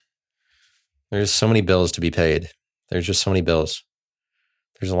There's so many bills to be paid. There's just so many bills.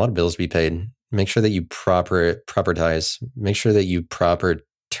 There's a lot of bills to be paid. Make sure that you propertize. Make sure that you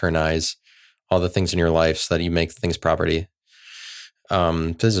properturnize all the things in your life so that you make things property.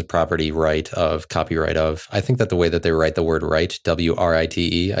 This is property right of, copyright of. I think that the way that they write the word right,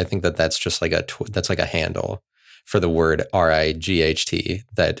 WRITE, I think that that's just like that's like a handle for the word RIGHT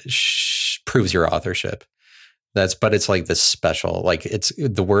that proves your authorship. But it's like this special, like it's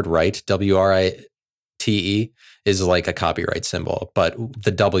the word right, WRITE, is like a copyright symbol, but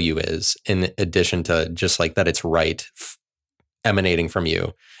the W is in addition to just like that it's right, emanating from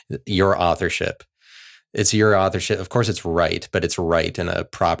you, your authorship. It's your authorship. Of course it's right, but it's right in a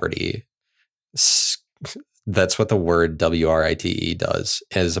property. That's what the word WRITE does,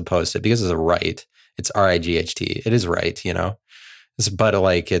 as opposed to, because it's a right, it's RIGHT. It is right, you know? But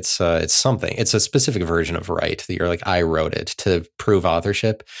like it's something. It's a specific version of right that you're like, I wrote it to prove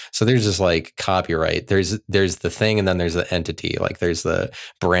authorship. So there's just like copyright. There's the thing, and then there's the entity. Like there's the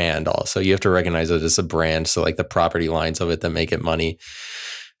brand also. You have to recognize it as a brand. So like the property lines of it that make it money,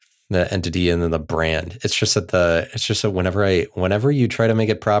 the entity, and then the brand. It's just that whenever you try to make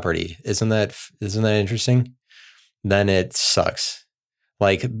it property, isn't that interesting? Then it sucks.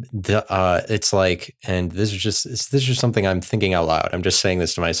 Like it's like, and this is just something I'm thinking out loud. I'm just saying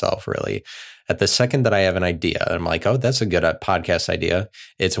this to myself, really. At the second that I have an idea, I'm like, oh, that's a good podcast idea.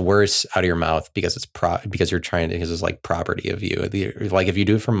 It's worse out of your mouth because it's because it's like property of you. Like if you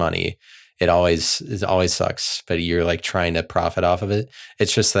do it for money, it always sucks. But you're like trying to profit off of it.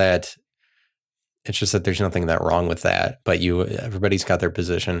 It's just that there's nothing that wrong with that. But everybody's got their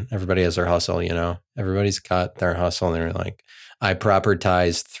position. Everybody has their hustle. You know, everybody's got their hustle, and they're like, I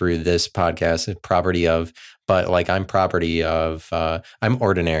propertize through this podcast, property of, but like I'm property of, I'm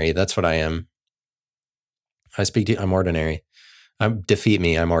ordinary. That's what I am. I'm ordinary. Defeat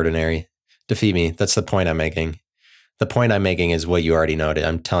me. I'm ordinary. Defeat me. That's the point I'm making. The point I'm making is what you already know.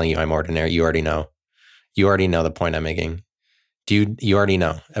 I'm telling you I'm ordinary. You already know. You already know the point I'm making. You already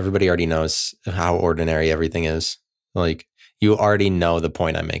know. Everybody already knows how ordinary everything is. Like you already know the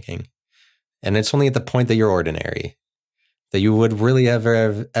point I'm making. And it's only at the point that you're ordinary that you would really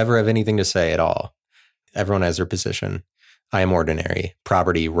ever have anything to say at all. Everyone has their position. I am ordinary.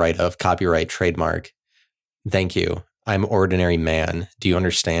 Property, right of, copyright, trademark. Thank you. I'm ordinary man. Do you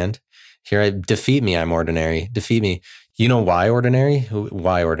understand? Defeat me. I'm ordinary. Defeat me. You know why ordinary?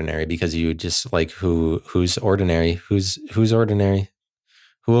 Why ordinary? Because you just like who's ordinary? Who's ordinary?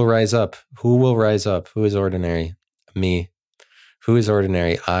 Who will rise up? Who will rise up? Who is ordinary? Me. Who is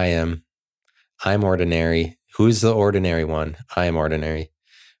ordinary? I am. I'm ordinary. Who's the ordinary one? I am ordinary.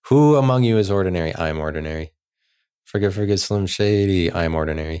 Who among you is ordinary? I am ordinary. Forget Slim Shady. I am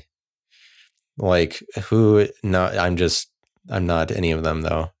ordinary. Like who? No, I'm not any of them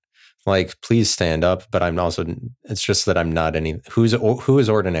though. Like, please stand up. But I'm also. It's just that I'm not any. Who is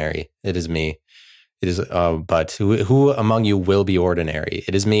ordinary? It is me. It is. But who among you will be ordinary?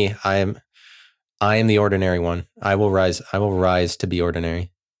 It is me. I am the ordinary one. I will rise to be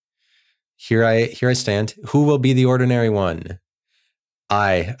ordinary. Here I stand. Who will be the ordinary one?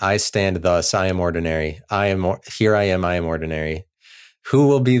 I stand thus. I am ordinary. Here I am ordinary. Who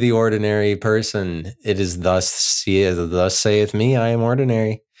will be the ordinary person? It is thus saith me. I am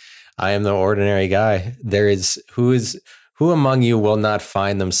ordinary. I am the ordinary guy. Who among you will not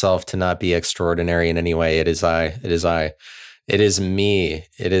find themselves to not be extraordinary in any way? It is I. It is I. It is me.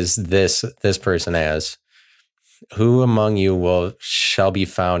 It is this person as. Who among you shall be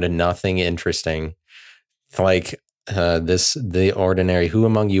found in nothing interesting? Like the ordinary. Who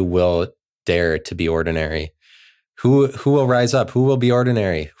among you will dare to be ordinary? Who will rise up? Who will be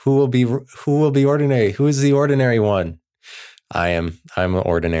ordinary? Who will be ordinary? Who is the ordinary one? I'm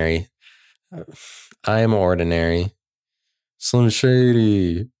ordinary. I am ordinary. Slim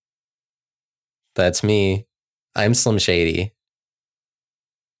Shady. That's me. I'm Slim Shady.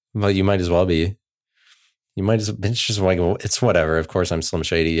 Well, you might as well be. It's just like, it's whatever. Of course I'm Slim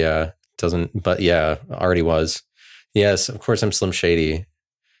Shady. Yeah. But yeah, already was. Yes, of course I'm Slim Shady.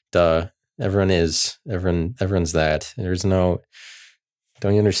 Duh. Everyone's that. There's no,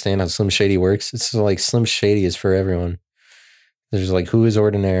 don't you understand how Slim Shady works? It's like Slim Shady is for everyone. There's like, who is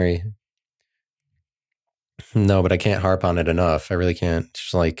ordinary? No, but I can't harp on it enough. I really can't.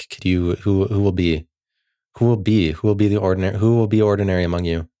 Just like, who will be the ordinary? Who will be ordinary among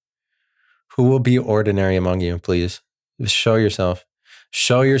you? Who will be ordinary among you, please? Show yourself.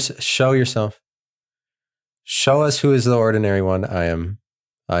 Show yourself. Show us who is the ordinary one. I'm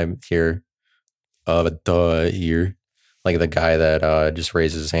here. Here. Like the guy that just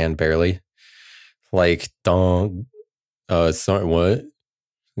raises his hand barely. Like, sorry, what?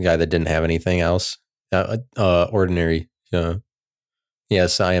 The guy that didn't have anything else. Ordinary. Yeah.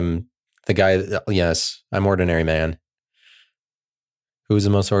 Yes, I am the guy. Yes, I'm ordinary man. Who's the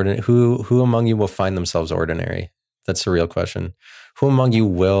most ordinary? Who among you will find themselves ordinary? That's the real question. Who among you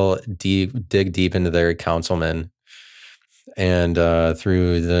will dig deep into their councilmen and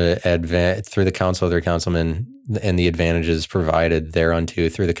through the counsel of their councilmen and the advantages provided thereunto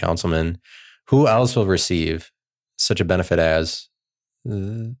through the councilmen, who else will receive such a benefit as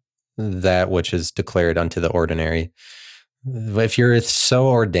that which is declared unto the ordinary? If you're so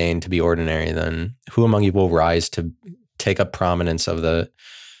ordained to be ordinary, then who among you will rise to take up prominence of the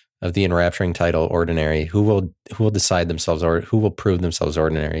enrapturing title ordinary? Who will decide themselves, or who will prove themselves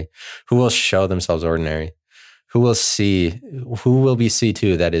ordinary? Who will show themselves ordinary? Who will be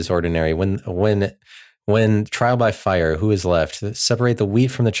C2 that is ordinary? When trial by fire, who is left? Separate the wheat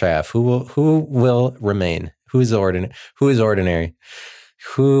from the chaff. Who will remain? Who is ordinary?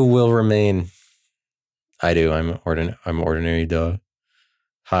 Who will remain? I do. I'm ordinary. Duh.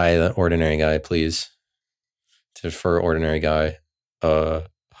 Hi, the ordinary guy, please. For ordinary guy.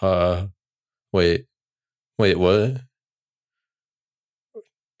 Wait, what?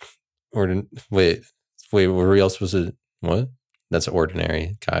 Wait, were we all supposed to, what? That's an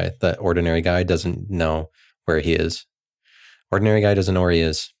ordinary guy. That ordinary guy doesn't know where he is. Ordinary guy doesn't know where he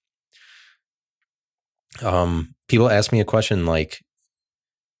is. People ask me a question like,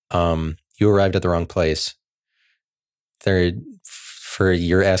 you arrived at the wrong place.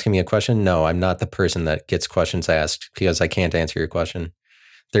 You're asking me a question? No, I'm not the person that gets questions asked because I can't answer your question.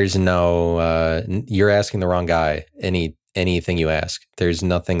 There's no, you're asking the wrong guy. Anything you ask, there's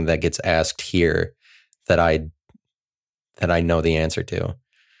nothing that gets asked here that I know the answer to.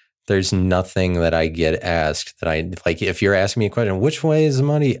 There's nothing that I get asked that I like. If you're asking me a question, which way is the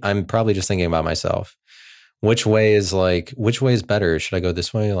money? I'm probably just thinking about myself. Which way is better? Should I go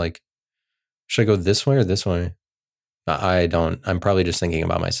this way? Like, should I go this way or this way? I don't. I'm probably just thinking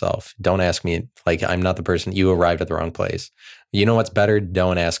about myself. Don't ask me. Like, I'm not the person. You arrived at the wrong place. You know what's better?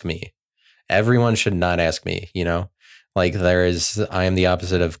 Don't ask me. Everyone should not ask me, Like I am the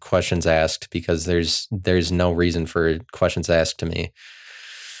opposite of questions asked because there's no reason for questions asked to me.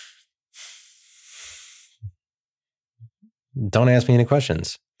 Don't ask me any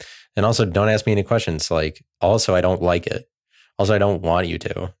questions. And also don't ask me any questions. Like, also, I don't like it. Also, I don't want you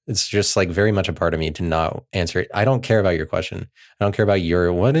to. It's just like very much a part of me to not answer it. I don't care about your question. I don't care about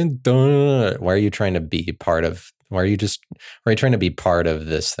your why are you trying to be part of? Why are you trying to be part of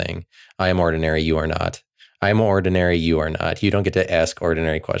this thing? I am ordinary. You are not. I am ordinary. You are not. You don't get to ask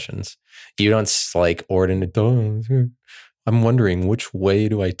ordinary questions. You don't like ordinary. I'm wondering, which way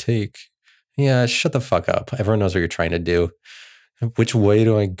do I take? Yeah, shut the fuck up. Everyone knows what you're trying to do. Which way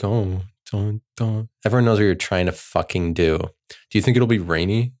do I go? Don't. Everyone knows what you're trying to fucking do. Do you think it'll be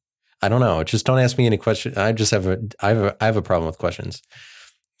rainy? I don't know. Just don't ask me any questions. I have a problem with questions.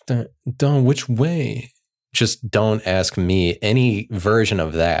 Don't. Which way? Just don't ask me any version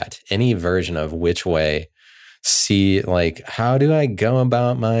of that. Any version of which way. See, like, how do I go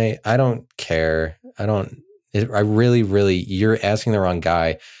about I don't care. I really, you're asking the wrong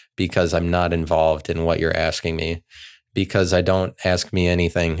guy because I'm not involved in what you're asking me. Because I don't ask me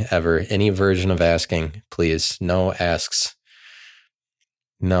anything ever. Any version of asking, please. No asks.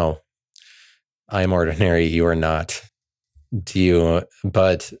 No. I'm ordinary. You are not.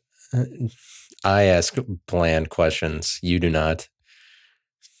 But I ask bland questions. You do not.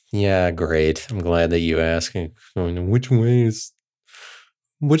 Yeah, great. I'm glad that you ask.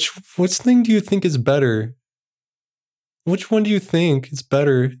 Which thing do you think is better? Which one do you think is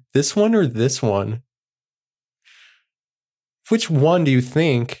better? This one or this one? Which one do you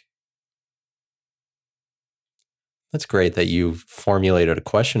think? That's great that you formulated a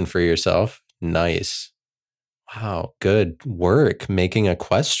question for yourself. Nice. Wow, good work making a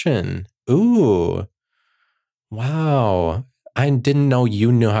question. Ooh. Wow. I didn't know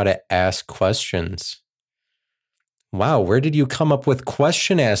you knew how to ask questions. Wow, where did you come up with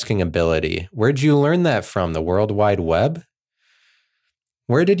question asking ability? Where'd you learn that from? The World Wide Web?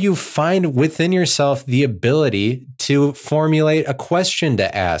 Where did you find within yourself the ability to formulate a question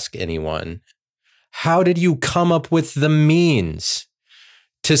to ask anyone? How did you come up with the means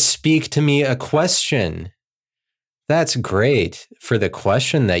to speak to me a question? That's great for the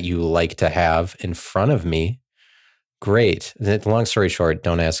question that you like to have in front of me. Great. Long story short,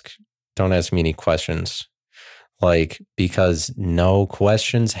 don't ask me any questions. Like, because no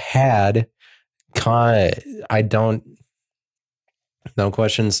questions had, no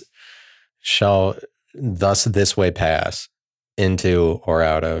questions shall thus this way pass. into or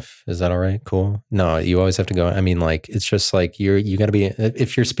out of. Is that all right? Cool. No, you always have to go. I mean, like, it's just like you got to be,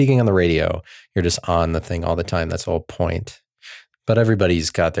 if you're speaking on the radio, you're just on the thing all the time. That's the whole point. But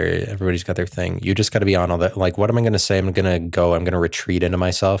everybody's got their thing. You just got to be on all that. Like, what am I going to say? I'm going to retreat into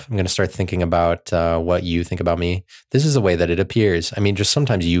myself. I'm going to start thinking about what you think about me. This is the way that it appears. I mean, just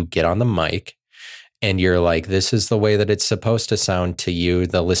sometimes you get on the mic and you're like, this is the way that it's supposed to sound to you,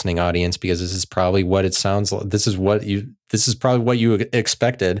 the listening audience, because this is probably what it sounds like. This is probably what you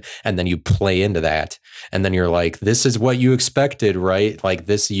expected. And then you play into that. And then you're like, this is what you expected, right? Like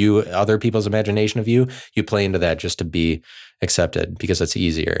other people's imagination of you play into that just to be accepted because it's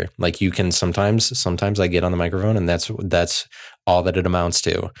easier. Like you can sometimes I get on the microphone and that's all that it amounts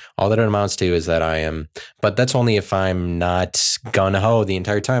to. All that it amounts to is that I am, but that's only if I'm not gung-ho the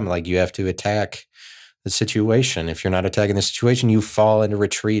entire time. Like you have to attack the situation. If you're not attacking the situation, you fall into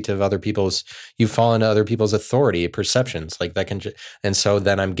retreat of you fall into other people's authority perceptions like that and so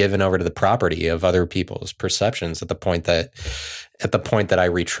then I'm given over to the property of other people's perceptions at the point that I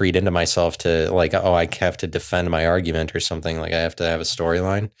retreat into myself to like, oh, I have to defend my argument or something. Like I have to have a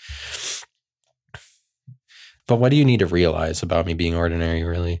storyline. But what do you need to realize about me being ordinary,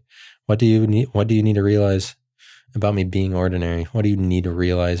 really? What do you need to realize about me being ordinary? What do you need to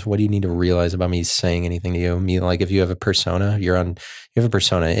realize? What do you need to realize about me saying anything to you? Me, like if you have a persona, you have a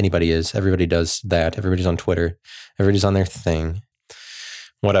persona. Everybody does that. Everybody's on Twitter. Everybody's on their thing.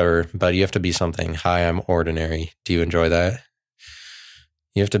 Whatever. But you have to be something. Hi, I'm ordinary. Do you enjoy that?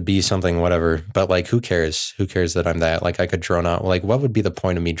 You have to be something, whatever. But like, who cares? Who cares that I'm that? Like I could drone out. Like, what would be the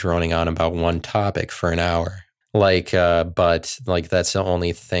point of me droning on about one topic for an hour? Like, but like, that's the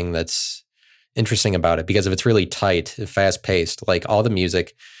only thing that's interesting about it, because if it's really tight, fast paced, like all the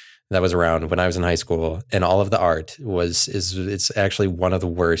music that was around when I was in high school and all of the art it's actually one of the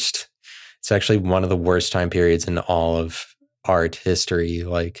worst. It's actually one of the worst time periods in all of art history.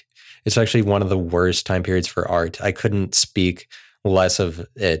 Like it's actually one of the worst time periods for art. I couldn't speak less of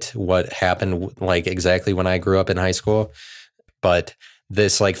it. What happened like exactly when I grew up in high school, but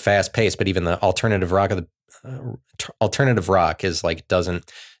this like fast paced, but even the alternative rock is like, doesn't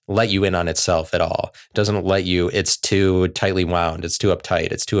let you in on itself at all. It doesn't let you, it's too tightly wound. It's too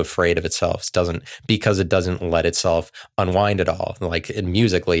uptight. It's too afraid of itself. Because it doesn't let itself unwind at all. Like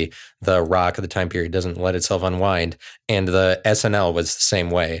musically, the rock of the time period doesn't let itself unwind. And the SNL was the same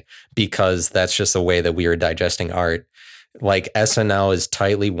way, because that's just the way that we were digesting art. Like SNL is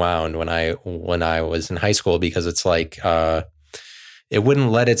tightly wound when I was in high school, because it's like, it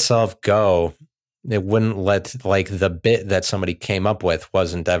wouldn't let itself go. It wouldn't let, like, the bit that somebody came up with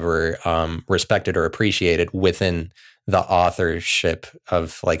wasn't ever respected or appreciated within the authorship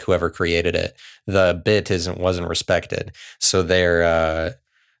of like whoever created it. The bit wasn't respected. So they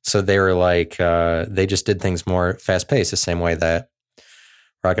were like, they just did things more fast paced, the same way that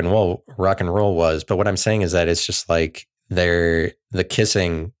rock and roll was. But what I'm saying is that it's just like the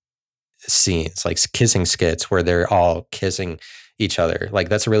kissing scenes, like kissing skits where they're all kissing each other. Like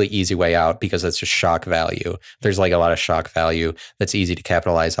that's a really easy way out, because that's just shock value. There's like a lot of shock value that's easy to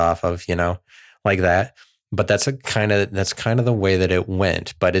capitalize off of, like that. But that's kind of the way that it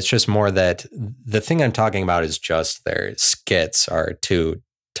went. But it's just more that the thing I'm talking about is just their skits are too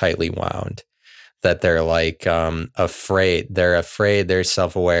tightly wound, that they're like afraid. They're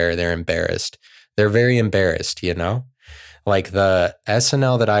self-aware. They're embarrassed. They're very embarrassed, Like the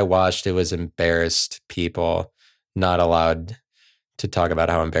SNL that I watched, it was embarrassed people not allowed to talk about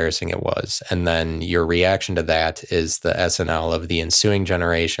how embarrassing it was. And then your reaction to that is the SNL of the ensuing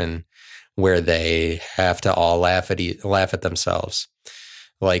generation, where they have to all laugh at themselves.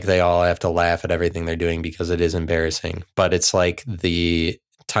 Like they all have to laugh at everything they're doing because it is embarrassing. But it's like the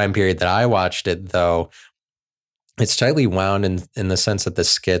time period that I watched it, though, it's tightly wound in the sense that the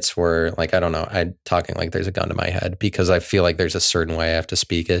skits were like, I don't know, I'm talking like there's a gun to my head, because I feel like there's a certain way I have to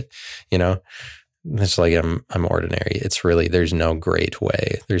speak it, It's like I'm ordinary. It's really, there's no great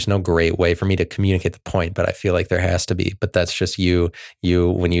way. There's no great way for me to communicate the point, but I feel like there has to be. But that's just you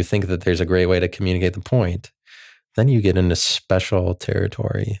when you think that there's a great way to communicate the point, then you get into special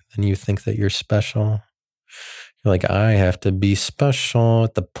territory. Then you think that you're special. You're like, I have to be special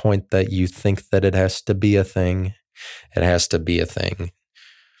at the point that you think that it has to be a thing. It has to be a thing.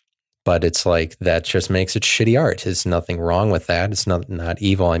 But it's like, that just makes it shitty art. There's nothing wrong with that. It's not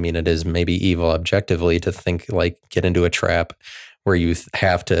evil. I mean, it is maybe evil objectively to think, like, get into a trap where you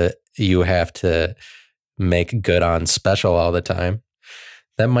have to make good on special all the time.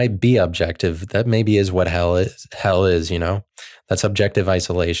 That might be objective. That maybe is what hell is, That's objective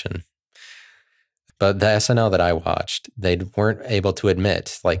isolation. But the SNL that I watched, they weren't able to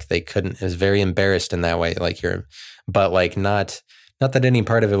admit, like they couldn't. It was very embarrassed in that way. Like but like not that any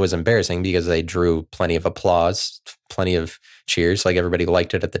part of it was embarrassing because they drew plenty of applause, plenty of cheers. Like everybody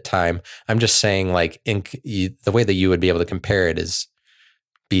liked it at the time. I'm just saying, like the way that you would be able to compare it is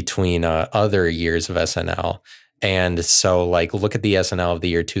between other years of SNL. And so, like, look at the SNL of the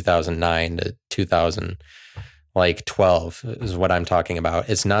year 2009 to 2000. Like 12 is what I'm talking about.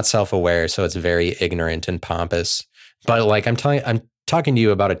 It's not self-aware, so it's very ignorant and pompous. But like I'm talking to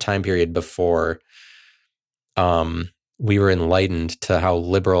you about a time period before we were enlightened to how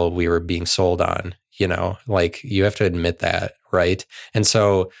liberal we were being sold on, like you have to admit that, right? And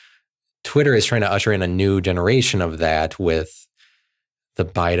so Twitter is trying to usher in a new generation of that with the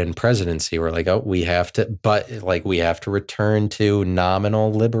Biden presidency. We're like, oh, we have to return to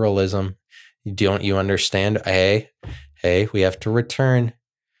nominal liberalism. Don't you understand? Hey, we have to return.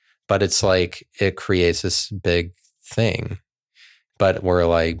 But it's like, it creates this big thing. But we're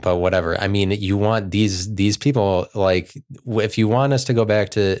like, but whatever. I mean, you want these people, like, if you want us to go back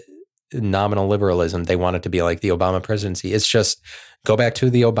to nominal liberalism, they want it to be like the Obama presidency. It's just go back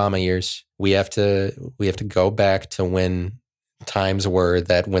to the Obama years. We have to go back to when times were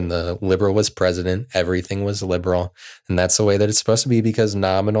that when the liberal was president, everything was liberal. And that's the way that it's supposed to be, because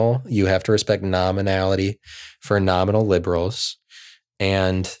you have to respect nominality for nominal liberals.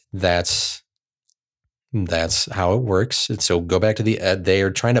 And that's how it works. And so go back to they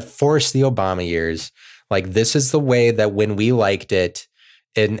are trying to force the Obama years. Like, this is the way that when we liked it,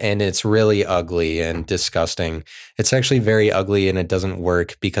 and it's really ugly and disgusting. It's actually very ugly, and it doesn't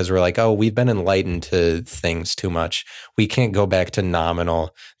work because we're like, oh, we've been enlightened to things too much. We can't go back to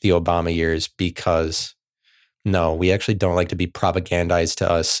nominal the Obama years because no, we actually don't like to be propagandized to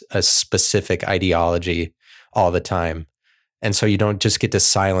us a specific ideology all the time. And so you don't just get to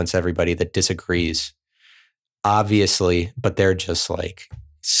silence everybody that disagrees, obviously, but they're just like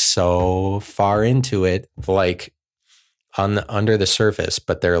so far into it, like under the surface,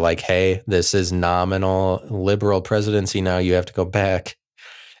 but they're like, hey, this is nominal liberal presidency now, you have to go back.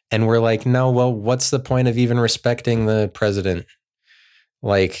 And we're like, no, well, what's the point of even respecting the president?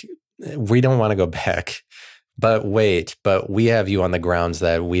 Like, we don't want to go back. But wait, but we have you on the grounds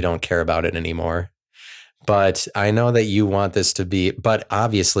that we don't care about it anymore. But I know that you want this to be, but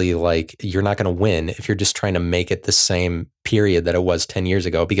obviously, like, you're not going to win if you're just trying to make it the same period that it was 10 years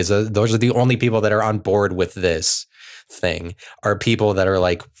ago, because those are the only people that are on board with this thing, are people that are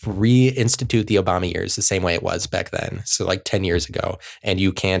like, reinstitute the Obama years the same way it was back then. So like 10 years ago, and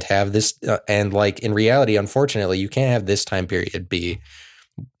you can't have this. And like, in reality, unfortunately, you can't have this time period be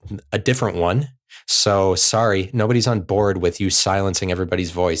a different one. So sorry, nobody's on board with you silencing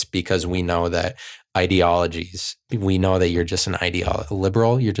everybody's voice, because we know that we know that you're just an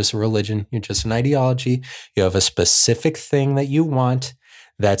liberal, you're just a religion, you're just an ideology. You have a specific thing that you want.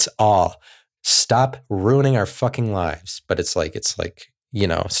 That's all. Stop ruining our fucking lives. But it's like,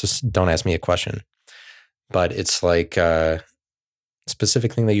 so don't ask me a question. But it's like a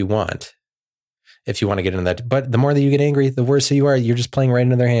specific thing that you want. If you want to get into that. But the more that you get angry, the worse you are. You're just playing right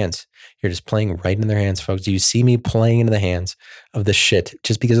into their hands. You're just playing right into their hands, folks. Do you see me playing into the hands of the shit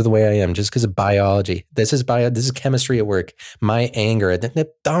just because of the way I am, just because of biology? This is chemistry at work. My anger. Do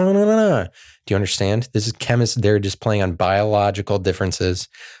you understand? This is chemistry. They're just playing on biological differences.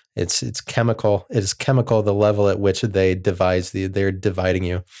 It's chemical. It's chemical, the level at which they're dividing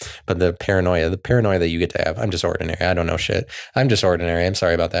you. But the paranoia that you get to have. I'm just ordinary. I don't know shit. I'm just ordinary. I'm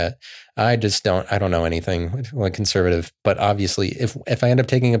sorry about that. I don't know anything like conservative. But obviously, if I end up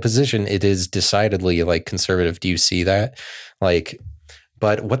taking a position, it is decidedly like conservative. Do you see that? Like,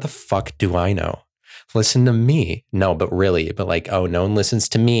 but what the fuck do I know? Listen to me. No, but really, but like, oh, no one listens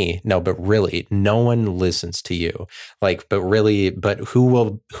to me. No, but really, no one listens to you. Like, but really, but who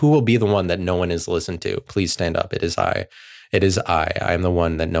will be the one that no one is listened to? Please stand up. It is I. I am the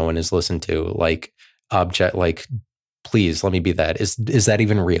one that no one is listened to. Like, please let me be that. Is that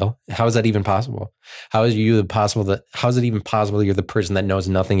even real? How is that even possible? How is it even possible you're the person that knows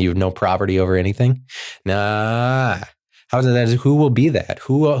nothing? You have no property over anything? Nah. How is it that? Who will be that?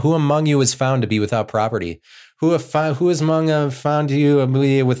 Who among you is found to be without property? Who is among found you to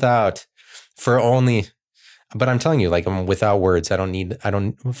be without for only? But I'm telling you, like, I'm without words. Fuck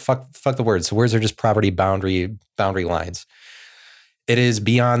the words. Words are just property boundary lines. It is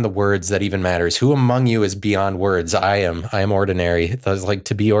beyond the words that even matters. Who among you is beyond words? I am ordinary. That's like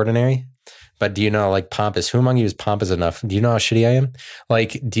to be ordinary. But do you know, like, pompous? Who among you is pompous enough? Do you know how shitty I am?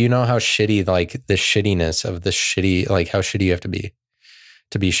 Like, do you know how shitty, like, the shittiness of the shitty, like, how shitty you have to be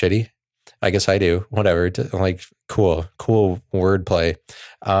shitty? I guess I do. Whatever. Like, cool wordplay.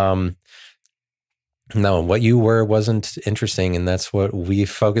 No, what you were wasn't interesting, and that's what we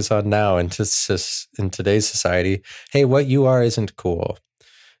focus on now in today's society. Hey, what you are isn't cool.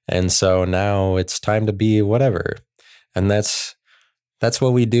 And so now it's time to be whatever. And that's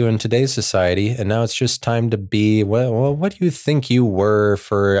what we do in today's society. And now it's just time to be, well, what do you think you were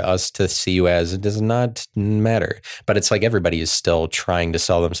for us to see you as? It does not matter. But it's like everybody is still trying to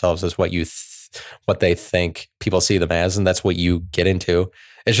sell themselves as what they think people see them as. And that's what you get into.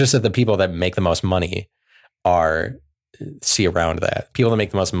 It's just that the people that make the most money are see around that. People that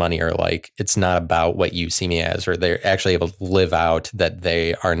make the most money are like, it's not about what you see me as, or they're actually able to live out that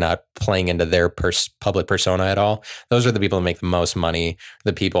they are not playing into their public persona at all. Those are the people that make the most money.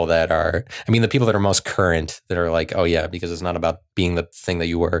 The people that are, I mean, the people that are most current, that are like, oh yeah, because it's not about being the thing that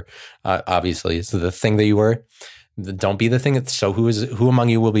you were. Obviously, it's the thing that you were. Don't be the thing. So who among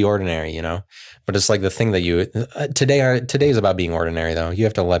you will be ordinary, you know? But it's like the thing that you today is about being ordinary though. You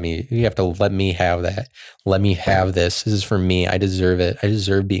have to let me have that. Let me have this. This is for me. I deserve it. I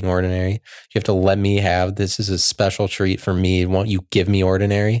deserve being ordinary. You have to let me have this. This is a special treat for me. Won't you give me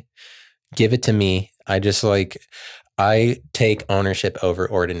ordinary? Give it to me. I take ownership over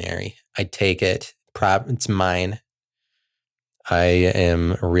ordinary. I take it. It's mine. I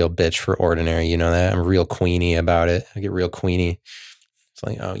am a real bitch for ordinary. You know that? I'm real queenie about it. I get real queenie. It's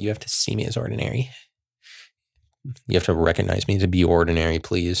like, oh, you have to see me as ordinary. You have to recognize me to be ordinary,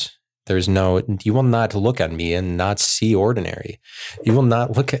 please. You will not look at me and not see ordinary. You will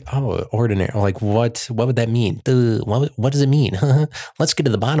not look at, oh, ordinary. Like, what would that mean? What does it mean? Let's get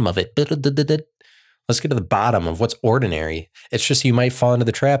to the bottom of it. Let's get to the bottom of what's ordinary. It's just you might fall into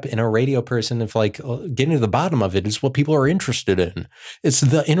the trap in a radio person of like getting to the bottom of it is what people are interested in. It's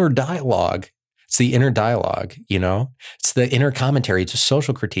the inner dialogue. It's the inner dialogue, you know? It's the inner commentary. It's a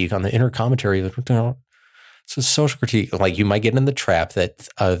social critique on the inner commentary. It's a social critique. Like you might get in the trap that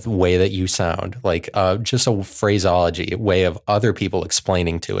the way that you sound, like just a phraseology, a way of other people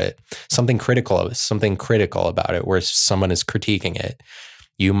explaining to it, something critical about it where someone is critiquing it.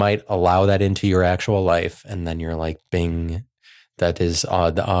 You might allow that into your actual life, and then you're like, bing, that is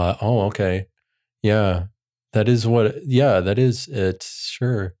odd. Oh, okay. Yeah, that is it.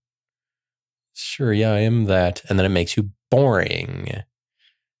 Sure. Yeah, I am that. And then it makes you boring.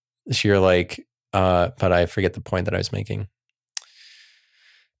 So you're like, but I forget the point that I was making.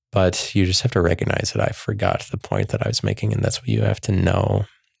 But you just have to recognize that I forgot the point that I was making, and that's what you have to know.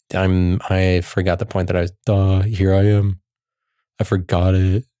 I forgot the point that I was, here I am. I forgot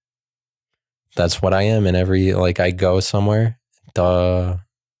it. That's what I am in every, like I go somewhere. I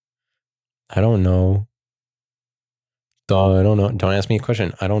don't know. I don't know. Don't ask me a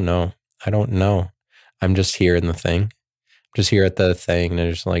question. I don't know. I'm just here in the thing. I'm just here at the thing. And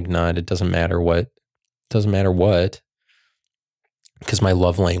they're just like, nah, it doesn't matter what. It doesn't matter what. Because my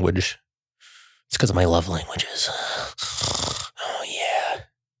love language. It's because of my love languages. Oh yeah.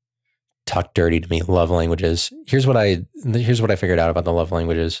 Talk dirty to me. Love languages. Here's what I figured out about the love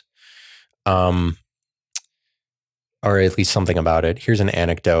languages. Or at least something about it. Here's an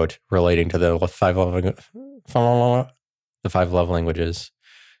anecdote relating to the five love languages.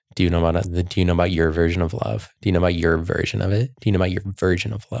 Do you know about your version of love? Do you know about your version of it? Do you know about your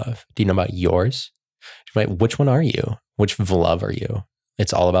version of love? Do you know about yours? Which one are you? Which love are you?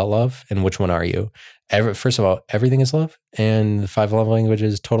 It's all about love. And which one are you? First of all, everything is love. And the five love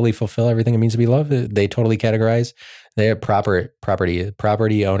languages totally fulfill everything it means to be love. They totally categorize. They have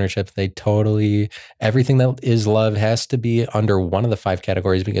property ownership. Everything that is love has to be under one of the five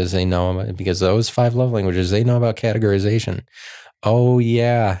categories because those five love languages, they know about categorization. Oh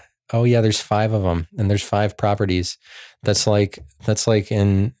yeah. There's five of them and there's five properties. That's like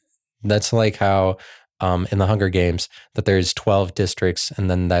how, in the Hunger Games, that there's 12 districts, and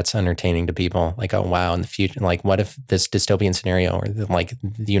then that's entertaining to people. Like, oh wow, in the future, like, what if this dystopian scenario, or like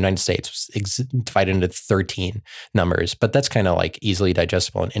the United States was divided into 13 numbers? But that's kind of like easily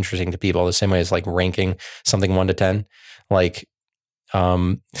digestible and interesting to people. The same way as like ranking something 1 to 10, like, oh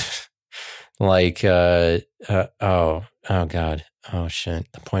god, oh shit,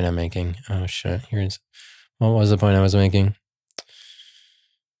 the point I'm making. Oh shit, what was the point I was making?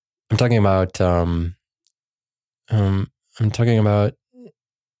 I'm talking about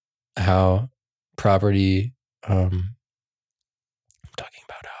how property. I'm talking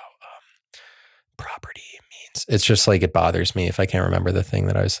about how property means. It's just like it bothers me if I can't remember the thing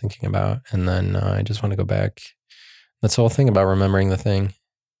that I was thinking about, and then I just want to go back. That's the whole thing about remembering the thing.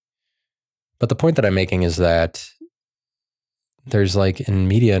 But the point that I'm making is that there's like in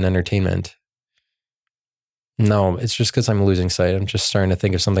media and entertainment. No, it's just because I'm losing sight. I'm just starting to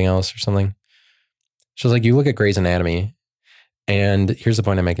think of something else or something. So it's like you look at Grey's Anatomy, and here's the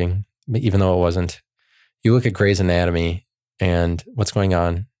point I'm making, even though it wasn't. You look at Grey's Anatomy and what's going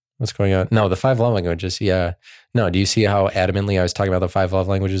on? What's going on? No, the five love languages. Yeah. No, do you see how adamantly I was talking about the five love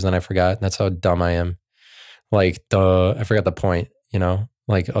languages and I forgot? That's how dumb I am. Like I forgot the point,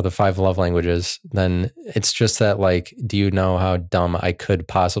 like, oh, the five love languages. Then it's just that, like, do you know how dumb I could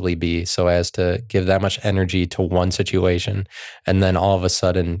possibly be so as to give that much energy to one situation and then all of a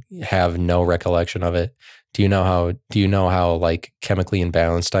sudden have no recollection of it? Do you know how like chemically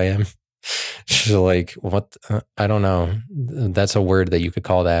imbalanced I am? She's like, what? I don't know. That's a word that you could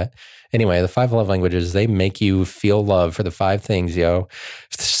call that. Anyway, the five love languages, they make you feel love for the five things, yo.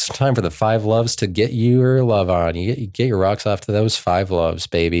 It's time for the five loves to get your love on. You get your rocks off to those five loves,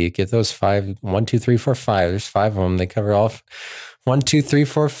 baby. Get those five, 1, 2, 3, 4, 5. There's 5 of them. They cover all 1, 2, 3,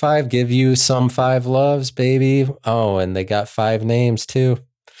 4, 5. Give you some 5 loves, baby. Oh, and they got 5 names too.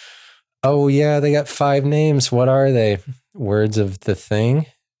 Oh, yeah, they got 5 names. What are they? Words of the thing?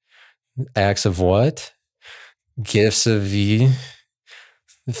 Acts of what? Gifts of the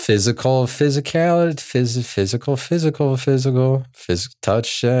physicality,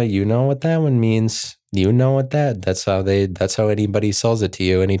 touch. You know what that one means. You know what that's how anybody sells it to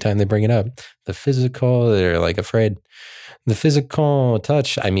you anytime they bring it up. The physical, they're like afraid. The physical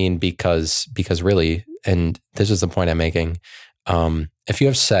touch, I mean, because really, and this is the point I'm making. If you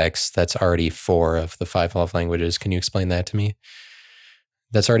have sex, that's already 4 of the 5 love languages. Can you explain that to me?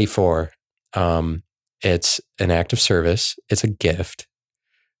 That's already 4. It's an act of service. It's a gift.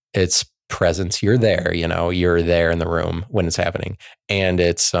 It's presence. You're there, you're there in the room when it's happening. And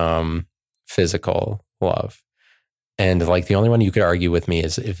it's physical love. And like the only one you could argue with me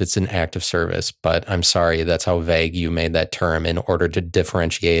is if it's an act of service. But I'm sorry, that's how vague you made that term in order to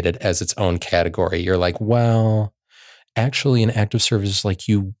differentiate it as its own category. You're like, well, actually, an act of service is like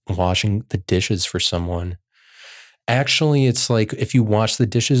you washing the dishes for someone. Actually, it's like if you wash the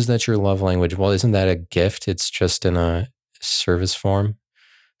dishes, that's your love language. Well, isn't that a gift? It's just in a service form.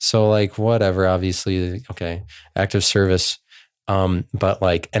 So like whatever, obviously, okay, act of service. But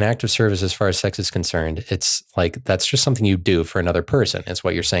like an act of service as far as sex is concerned, it's like that's just something you do for another person. It's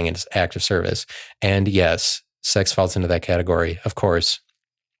what you're saying. It's act of service. And yes, sex falls into that category, of course.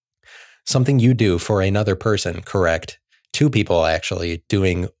 Something you do for another person, correct? 2 people actually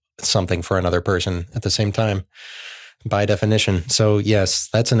doing something for another person at the same time, by definition. So yes,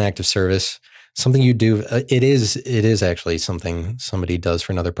 that's an act of service. Something you do. It is actually something somebody does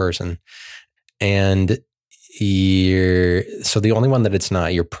for another person. And so the only one that it's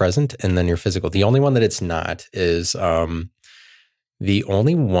not, you're present and then you're physical. The only one that it's not is the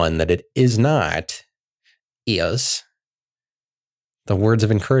only one that it is not is the words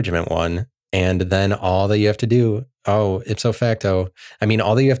of encouragement one. And then all that you have to do, ipso facto, I mean,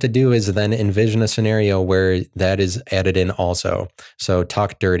 all that you have to do is then envision a scenario where that is added in also. So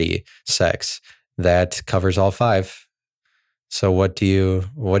talk dirty, sex, that covers all 5. So what do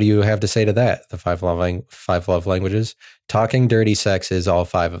you have to say to that? The 5 love languages. Talking dirty sex is all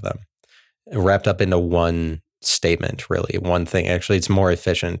 5 of them, wrapped up into one statement, really, one thing. Actually, it's more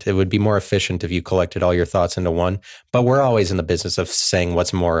efficient. It would be more efficient if you collected all your thoughts into one, but we're always in the business of saying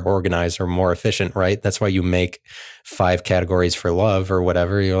what's more organized or more efficient, right? That's why you make 5 categories for love or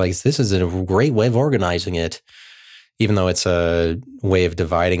whatever. You're like, this is a great way of organizing it, even though it's a way of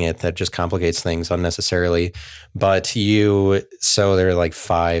dividing it that just complicates things unnecessarily. But so they're like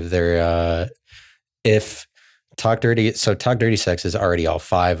 5. If talk dirty sex is already all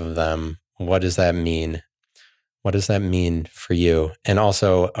 5 of them. What does that mean? What does that mean for you? And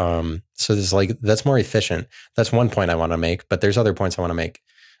also, so there's like, that's more efficient. That's one point I want to make, but there's other points I want to make.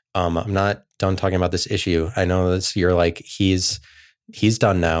 I'm not done talking about this issue. I know this, you're like, he's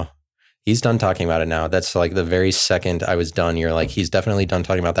done now. He's done talking about it now. That's like the very second I was done, you're like, he's definitely done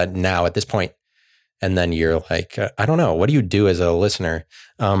talking about that now at this point. And then you're like, I don't know. What do you do as a listener?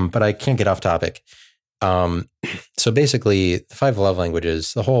 But I can't get off topic. So basically, the 5 love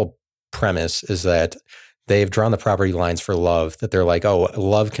languages, the whole premise is that they've drawn the property lines for love, that they're like, oh,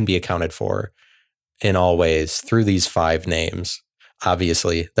 love can be accounted for in all ways through these 5 names.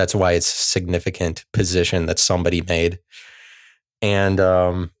 Obviously, that's why it's a significant position that somebody made.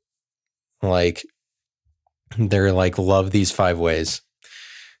 And like, they're like, love these 5 ways.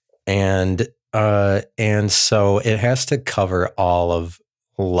 And so it has to cover all of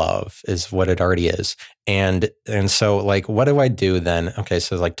love is what it already is. And so like, what do I do then? Okay.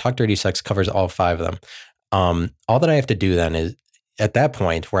 So like talk dirty sex covers all 5 of them. All that I have to do then is at that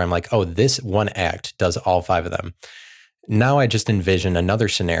point where I'm like, oh, this one act does all 5 of them. Now I just envision another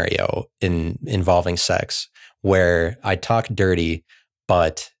scenario involving sex where I talk dirty,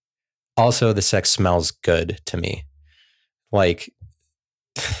 but also the sex smells good to me. Like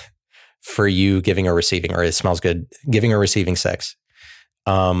for you giving or receiving, or it smells good, giving or receiving sex.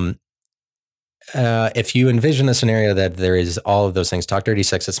 If you envision a scenario that there is all of those things, talk dirty,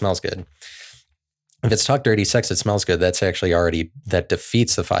 sex, it smells good. If it's talk dirty, sex, it smells good, that's actually already, that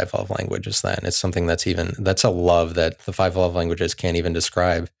defeats the 5 love languages. Then it's something that's a love that the 5 love languages can't even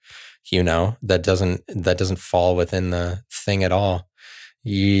describe. That doesn't fall within the thing at all.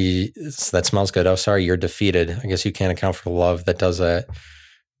 That smells good. Oh, sorry, you're defeated. I guess you can't account for love that does that.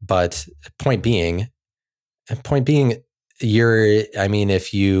 But point being, if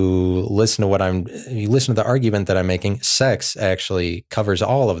you listen to the argument that I'm making, sex actually covers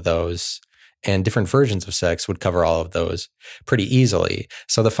all of those, and different versions of sex would cover all of those pretty easily.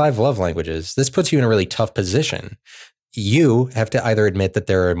 So the 5 love languages, this puts you in a really tough position. You have to either admit that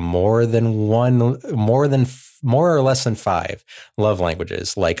there are more or less than 5 love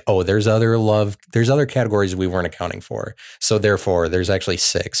languages. Like, oh, there's other categories we weren't accounting for. So therefore, there's actually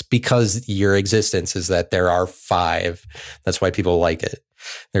 6, because your existence is that there are 5. That's why people like it.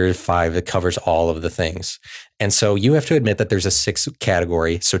 There is 5 that covers all of the things. And so you have to admit that there's a 6th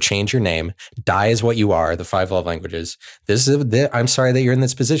category. So change your name. Die is what you are, the 5 love languages. I'm sorry that you're in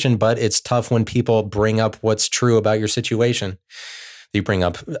this position, but it's tough when people bring up what's true about your situation. You bring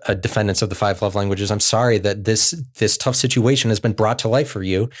up defendants of the 5 love languages. I'm sorry that this tough situation has been brought to light for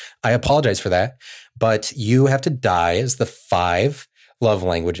you. I apologize for that. But you have to die as the 5 love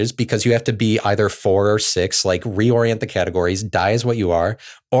languages, because you have to be either 4 or 6, like reorient the categories, die as what you are,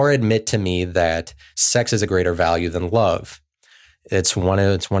 or admit to me that sex is a greater value than love. It's one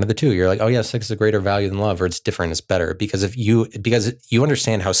of the two. You're like, oh yeah, sex is a greater value than love, or it's different, it's better. Because you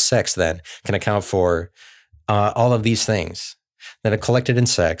understand how sex then can account for all of these things that are collected in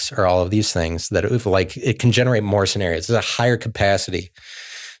sex, or all of these things that it can generate more scenarios. There's a higher capacity.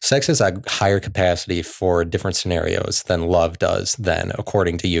 Sex has a higher capacity for different scenarios than love does, then,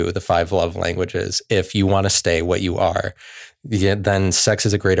 according to you, the 5 love languages. If you want to stay what you are, then sex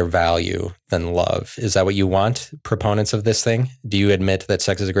is a greater value than love. Is that what you want, proponents of this thing? Do you admit that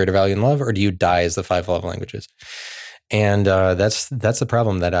sex is a greater value than love, or do you die as the 5 love languages? And that's the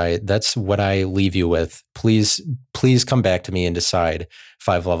problem that's what I leave you with. Please come back to me and decide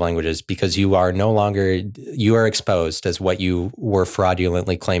 5 love languages, because you are exposed as what you were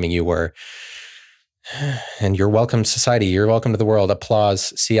fraudulently claiming you were. And you're welcome, society. You're welcome to the world.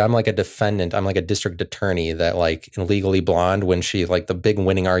 Applause. See, I'm like a defendant. I'm like a district attorney that, like, in Legally Blonde, when she, like, the big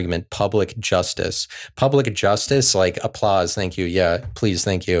winning argument, public justice, like, applause. Thank you. Yeah, please.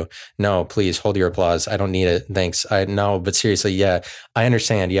 Thank you. No, please hold your applause. I don't need it. Thanks. No, but seriously. Yeah, I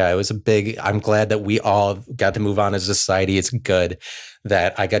understand. Yeah, it was I'm glad that we all got to move on as a society. It's good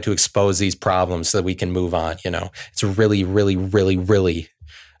that I got to expose these problems so that we can move on. It's really, really, really, really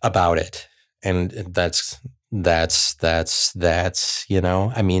about it. And that's, but you're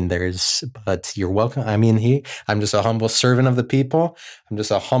welcome. I'm just a humble servant of the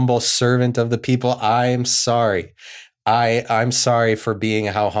people. I'm sorry. I'm sorry for being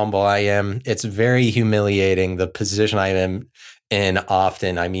how humble I am. It's very humiliating, the position I am in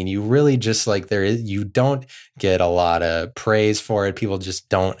often. You really just, you don't get a lot of praise for it. People just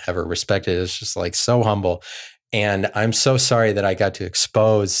don't ever respect it. It's just so humble. And I'm so sorry that I got to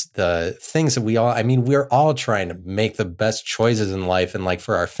expose the things that we're all trying to make the best choices in life, and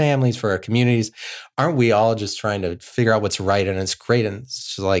for our families, for our communities. Aren't we all just trying to figure out what's right? And it's great. And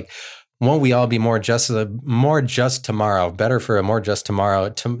it's just won't we all be more just tomorrow, better for a more just tomorrow?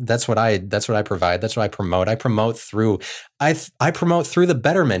 That's what I provide. That's what I promote. I promote through the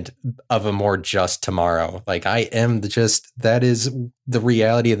betterment of a more just tomorrow. That is the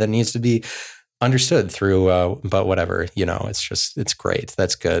reality that needs to be understood through, but whatever, it's great.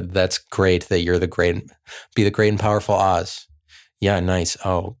 That's good. That's great that you're be the great and powerful Oz. Yeah, nice.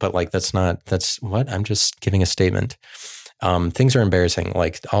 Oh, but that's what? I'm just giving a statement. Things are embarrassing.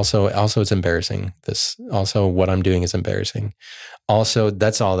 Also it's embarrassing. Also what I'm doing is embarrassing. Also,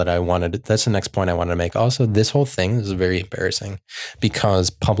 that's all that I wanted. That's the next point I wanted to make. Also, this whole thing is very embarrassing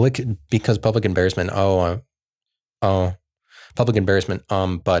because public embarrassment. Public embarrassment.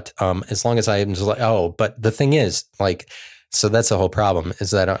 But as long as I'm just but the thing is, so that's the whole problem,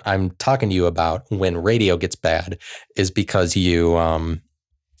 is that I'm talking to you about when radio gets bad is because you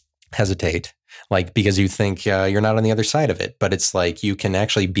hesitate, because you think you're not on the other side of it. But it's you can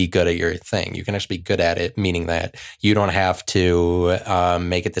actually be good at your thing. You can actually be good at it, meaning that you don't have to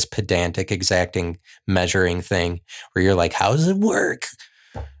make it this pedantic, exacting, measuring thing where you're how does it work?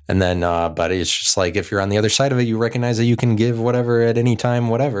 And then, but it's just if you're on the other side of it, you recognize that you can give whatever at any time,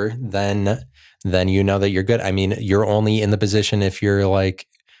 whatever, then you know that you're good. You're only in the position if you're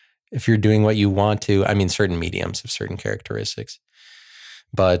doing what you want to. Certain mediums have certain characteristics,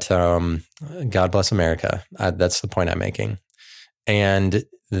 But God bless America. That's the point I'm making. And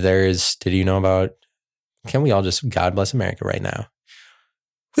did you know about, can we all just God bless America right now?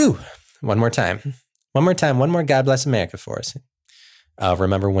 Whew. One more time. One more God bless America for us.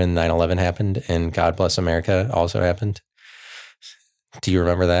 Remember when 9/11 happened and God bless America also happened? Do you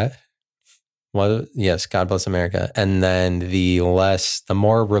remember that? Well, yes, God bless America. And then the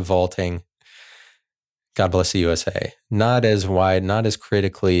more revolting, God bless the USA. Not as wide, not as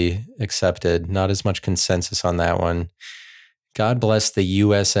critically accepted, not as much consensus on that one. God bless the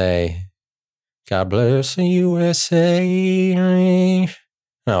USA. God bless the USA.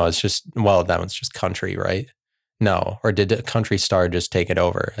 No, it's just, well, that one's just country, right? No. Or did Country Star just take it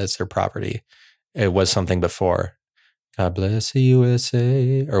over as their property? It was something before. God bless the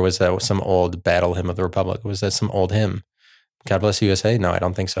USA. Or was that some old battle hymn of the Republic? Was that some old hymn? God bless the USA? No, I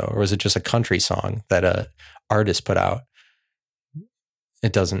don't think so. Or was it just a country song that a artist put out?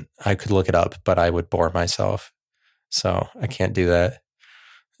 It doesn't, I could look it up, but I would bore myself. So I can't do that.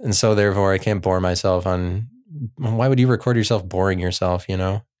 And so therefore I can't bore myself on, why would you record yourself boring yourself, you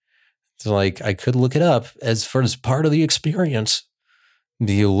know? It's like, I could look it up as part of the experience.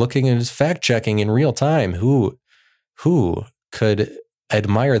 The looking and fact checking in real time. Who could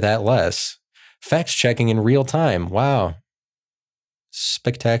admire that less? Facts checking in real time. Wow.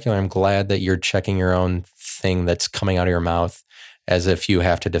 Spectacular. I'm glad that you're checking your own thing that's coming out of your mouth as if you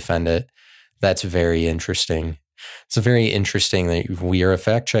have to defend it. That's very interesting. It's very interesting that we are a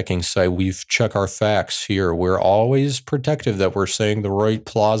fact-checking site. We check our facts here. We're always protective that we're saying the right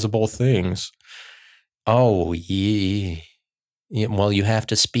plausible things. Oh, yeah. Well, you have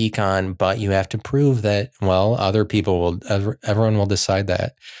to speak on, but you have to prove that, well, other people will, everyone will decide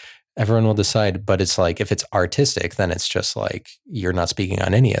that. Everyone will decide, but it's like, if it's artistic, then it's just like, you're not speaking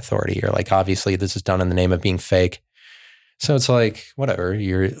on any authority. You're like, obviously this is done in the name of being fake. So it's like, whatever,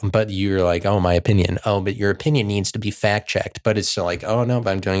 you're like, oh, my opinion. Oh, but your opinion needs to be fact checked. But it's still like, oh, no,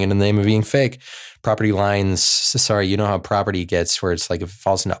 but I'm doing it in the name of being fake. Property lines, sorry, you know how property gets where it's like, if it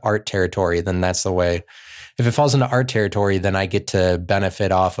falls into art territory, then that's the way. If it falls into art territory, then I get to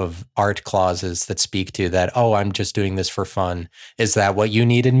benefit off of art clauses that speak to that. Oh, I'm just doing this for fun. Is that what you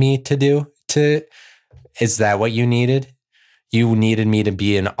needed me to do? Is that what you needed? You needed me to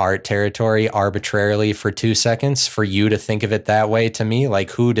be in art territory arbitrarily for 2 seconds for you to think of it that way to me?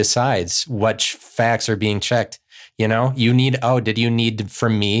 Like, who decides what facts are being checked? You know, did you need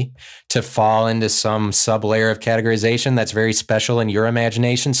from me to fall into some sublayer of categorization that's very special in your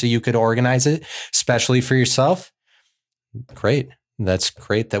imagination so you could organize it specially for yourself? Great. That's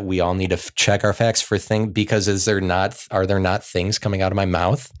great that we all need to check our facts for things, because are there not things coming out of my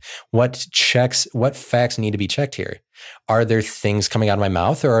mouth? What facts need to be checked here? Are there things coming out of my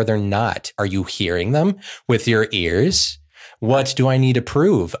mouth or are there not? Are you hearing them with your ears? What do I need to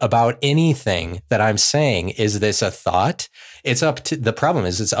prove about anything that I'm saying? Is this a thought? The problem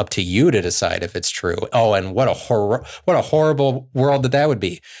is it's up to you to decide if it's true. Oh, and what a horrible world that would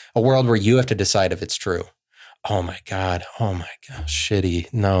be. A world where you have to decide if it's true. Oh my God.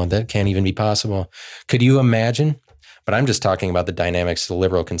 Shitty. No, that can't even be possible. Could you imagine? But I'm just talking about the dynamics of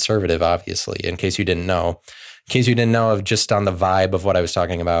liberal conservative, obviously, in case you didn't know. In case you didn't know, of just on the vibe of what I was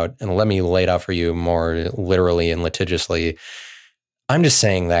talking about, and let me lay it out for you more literally and litigiously. I'm just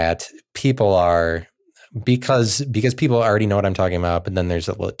saying that people are, because people already know what I'm talking about, but then there's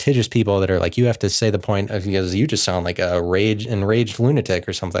the litigious people that are like, you have to say the point of, because you just sound like a enraged lunatic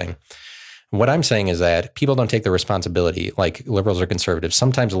or something. What I'm saying is that people don't take the responsibility, like liberals or conservatives.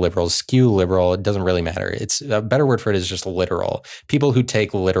 Sometimes liberals skew liberal. It doesn't really matter. It's a better word for it is just literal. People who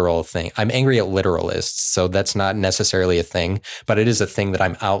take literal thing. I'm angry at literalists, so that's not necessarily a thing, but it is a thing that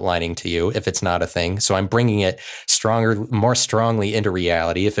I'm outlining to you if it's not a thing. So I'm bringing it more strongly into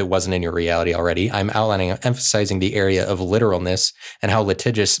reality if it wasn't in your reality already. I'm emphasizing the area of literalness and how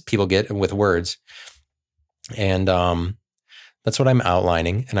litigious people get with words. And that's what I'm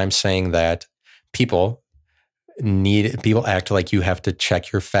outlining. And I'm saying that people act like you have to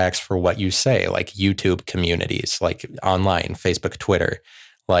check your facts for what you say, like YouTube communities, like online, Facebook, Twitter,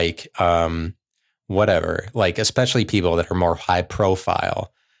 like whatever, like especially people that are more high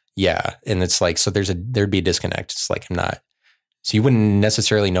profile. Yeah. And it's like, so there'd be a disconnect. It's like, I'm not. So you wouldn't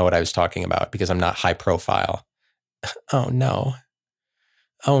necessarily know what I was talking about because I'm not high profile. Oh no,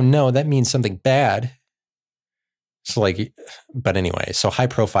 that means something bad. So like, but anyway, so high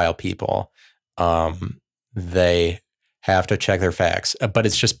profile people, they have to check their facts, but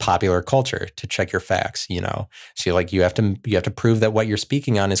it's just popular culture to check your facts, So like you have to prove that what you're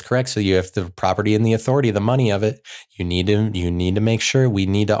speaking on is correct. So you have the property and the authority, the money of it. You need to make sure, we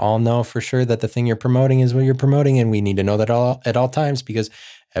need to all know for sure that the thing you're promoting is what you're promoting, and we need to know that at all times, because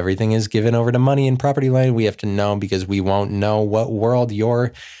everything is given over to money and property line. We have to know, because we won't know what world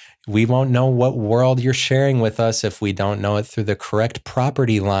you're sharing with us if we don't know it through the correct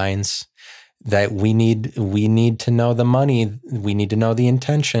property lines. That we need to know the money. We need to know the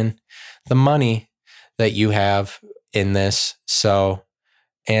intention, the money that you have in this. So,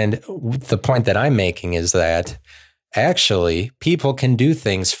 and the point that I'm making is that actually people can do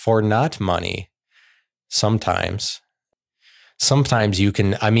things for not money. Sometimes you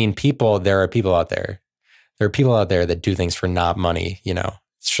can, there are people out there that do things for not money,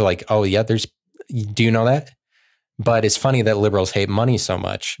 It's like, oh yeah, do you know that? But it's funny that liberals hate money so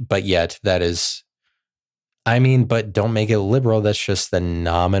much, but yet but don't make it liberal. That's just the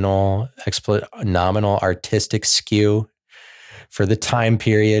nominal artistic skew for the time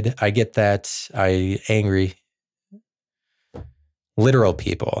period. I get that. Angry. Literal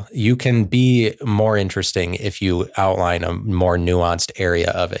people. You can be more interesting if you outline a more nuanced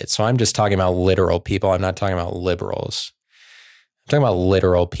area of it. So I'm just talking about literal people. I'm not talking about liberals. I'm talking about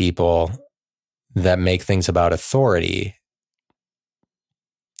literal people that make things about authority.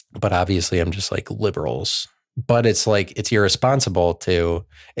 But obviously I'm just like liberals. But it's like, it's irresponsible to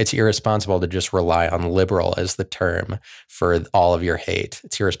just rely on liberal as the term for all of your hate.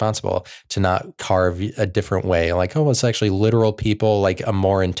 It's irresponsible to not carve a different way. Like, oh, it's actually literal people, like a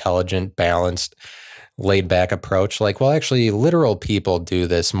more intelligent, balanced, laid back approach. Like, well, actually literal people do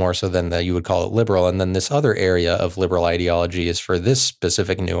this more so than that you would call it liberal. And then this other area of liberal ideology is for this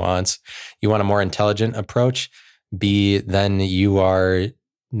specific nuance. You want a more intelligent approach? Then you are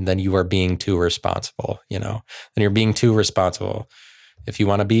being too responsible, Then you're being too responsible. If you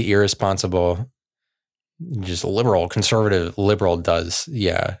want to be irresponsible, just conservative, liberal does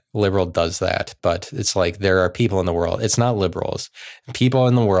that. But it's like, there are people in the world, it's not liberals, people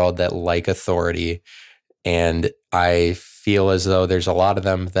in the world that like authority. And I feel as though there's a lot of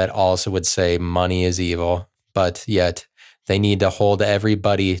them that also would say money is evil, but yet they need to hold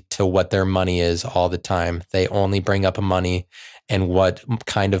everybody to what their money is all the time. They only bring up money and what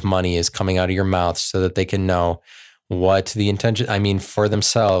kind of money is coming out of your mouth so that they can know what the intention, for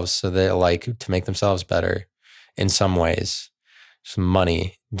themselves, so that to make themselves better in some ways. Just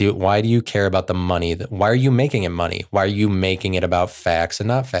money. Why do you care about the money? Why are you making it money? Why are you making it about facts and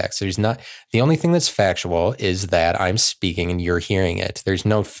not facts? The only thing that's factual is that I'm speaking and you're hearing it. There's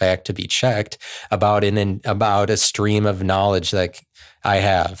no fact to be checked about a stream of knowledge that I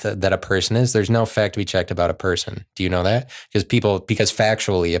have that a person is. There's no fact to be checked about a person. Do you know that? Because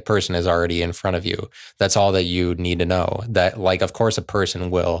factually a person is already in front of you. That's all that you need to know. That, of course a person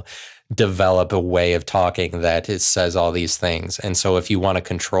will develop a way of talking that it says all these things. And so if you want to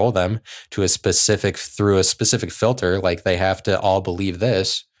control them through a specific filter, like they have to all believe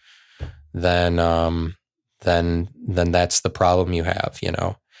this, then that's the problem you have,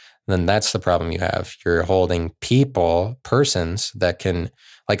 Then that's the problem you have. You're holding persons that can,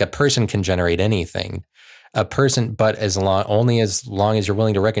 a person can generate anything. But only as long as you're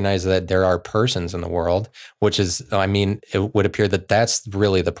willing to recognize that there are persons in the world, which is, it would appear that that's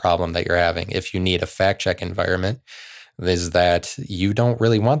really the problem that you're having. If you need a fact check environment, is that you don't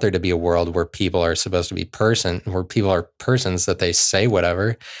really want there to be a world where people are supposed to be where people are persons that they say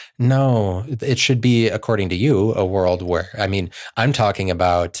whatever. No, it should be, according to you, a world where, I'm talking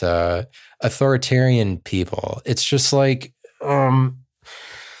about authoritarian people. It's just like,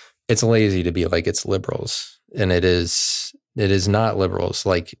 it's lazy to be like it's liberals, and it is not liberals.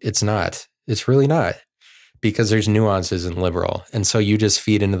 It's really not, because there's nuances in liberal. And so you just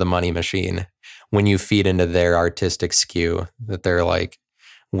feed into the money machine when you feed into their artistic skew, that they're like,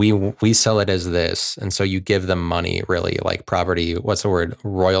 we sell it as this. And so you give them money, really, like property, what's the word?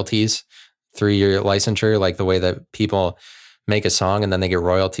 Royalties through your licensure, like the way that people make a song and then they get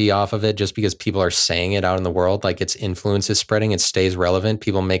royalty off of it just because people are saying it out in the world, like its influence is spreading, it stays relevant.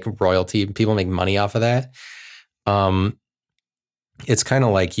 People make royalty, people make money off of that. It's kind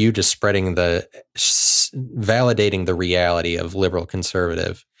of like you just validating the reality of liberal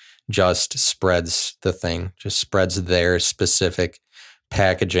conservative just spreads the thing, just spreads their specific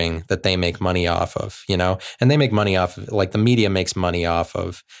packaging that they make money off of, and they make money off of, the media makes money off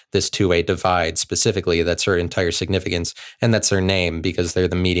of this two-way divide specifically. That's their entire significance. And that's their name, because they're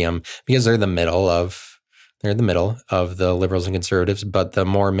the medium, because they're the middle of the liberals and conservatives. But the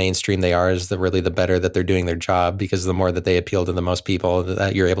more mainstream they are is the better that they're doing their job, because the more that they appeal to the most people,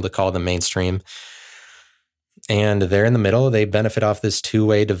 that you're able to call them mainstream. and they're in the middle. They benefit off this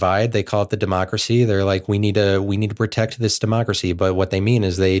two-way divide. They call it the democracy. They're like, we need to protect this democracy. But what they mean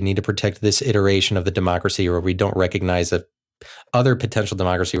is they need to protect this iteration of the democracy where we don't recognize a other potential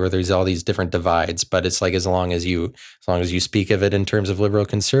democracy where there's all these different divides. But it's like, as long as you speak of it in terms of liberal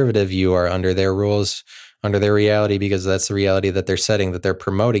conservative, you are under their rules, under their reality, because that's the reality that they're setting, that they're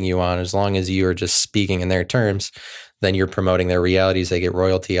promoting you on. As long as you are just speaking in their terms, then you're promoting their realities. They get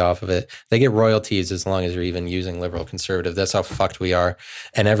royalty off of it. They get royalties as long as you're even using liberal conservative. That's how fucked we are.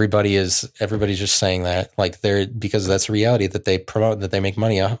 And everybody's just saying that, like, because that's a reality that they promote, that they make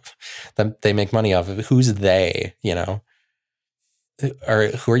money off, of. Who's they, or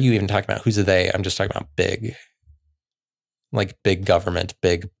who are you even talking about? Who's they? I'm just talking about big government,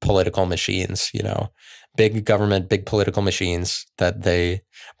 big political machines, big government, big political machines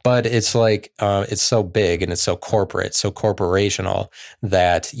but it's like, it's so big and it's so corporate, so corporational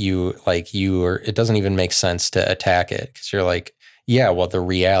that it doesn't even make sense to attack it, because you're like, yeah, well, the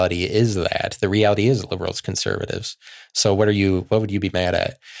reality is liberals, conservatives. So what would you be mad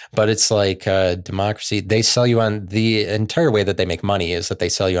at? But it's like, democracy, they sell you on, the entire way that they make money is that they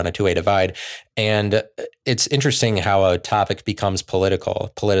sell you on a two-way divide. And it's interesting how a topic becomes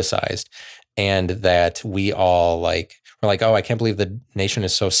politicized, and that we're like, oh, I can't believe the nation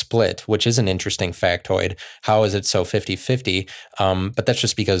is so split, which is an interesting factoid. How is it so 50-50? But that's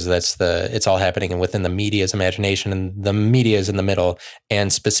just because it's all happening within the media's imagination, and the media is in the middle,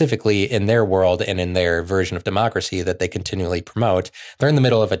 and specifically in their world and in their version of democracy that they continually promote, they're in the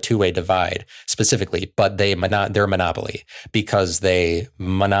middle of a two-way divide specifically, but they're a monopoly, because they're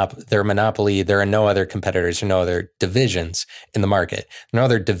a monopoly. There are no other competitors or no other divisions in the market, no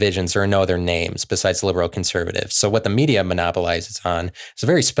other divisions or no other names besides liberal conservative. So what the media monopolizes on is a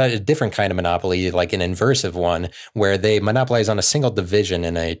very different kind of monopoly, like an inversive one, where they monopolize on a single division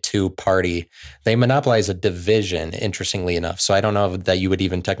in a two-party. They monopolize a division, interestingly enough. So I don't know that you would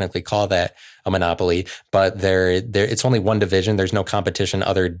even technically call that a monopoly, but it's only one division. There's no competition,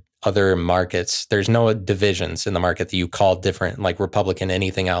 other markets. There's no divisions in the market that you call different, like Republican,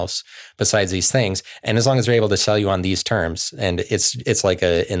 anything else besides these things. And as long as they're able to sell you on these terms, and it's like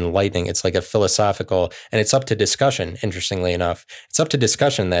enlightening, it's like a philosophical, and it's up to discussion, interestingly enough. It's up to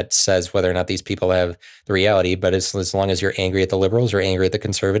discussion that says whether or not these people have the reality, but as long as you're angry at the liberals or angry at the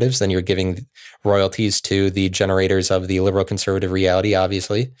conservatives, then you're giving royalties to the generators of the liberal conservative reality,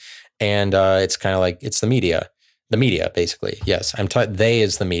 obviously. And it's kind of like, it's the media. The media, basically. Yes, they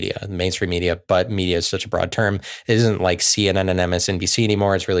is the media, the mainstream media, but media is such a broad term. It isn't like CNN and MSNBC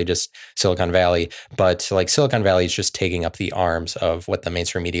anymore. It's really just Silicon Valley. But like, Silicon Valley is just taking up the arms of what the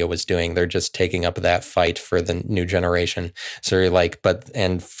mainstream media was doing. They're just taking up that fight for the new generation. So you're like,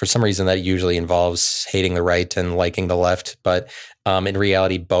 and for some reason that usually involves hating the right and liking the left. But in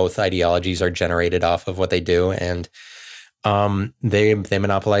reality, both ideologies are generated off of what they do. And they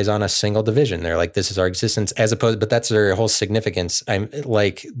monopolize on a single division. They're like, this is our existence, but that's their whole significance.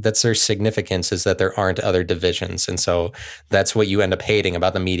 That's their significance, is that there aren't other divisions. And so that's what you end up hating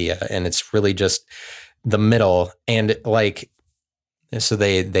about the media. And it's really just the middle. And so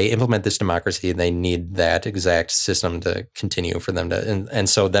they implement this democracy. They need that exact system to continue for them to, and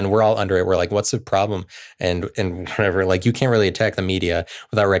so then we're all under it. We're like, what's the problem? And whatever, like, you can't really attack the media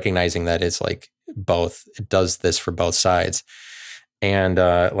without recognizing that it's like, both, it does this for both sides. And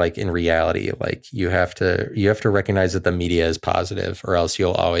in reality, like, you have to recognize that the media is positive, or else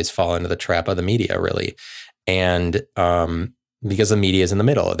you'll always fall into the trap of the media, really. And because the media is in the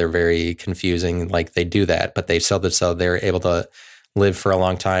middle, they're very confusing. Like, they do that, but they sell themselves. They're able to live for a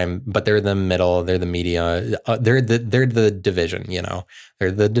long time, but they're the middle. They're the media. They're the division.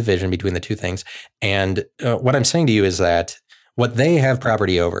 They're the division between the two things. And what I'm saying to you is that what they have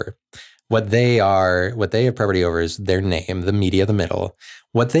property over. What they have property over is their name, the media, the middle.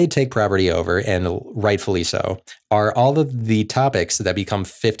 What they take property over, and rightfully so, are all of the topics that become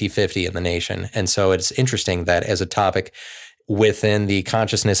 50-50 in the nation. And so it's interesting that as a topic within the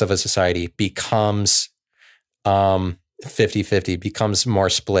consciousness of a society becomes 50-50, becomes more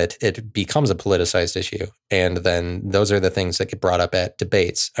split, it becomes a politicized issue. And then those are the things that get brought up at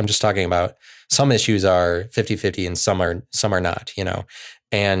debates. I'm just talking about some issues are 50-50 and some are not,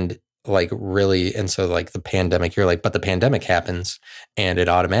 and really. And so the pandemic, you're like, but the pandemic happens and it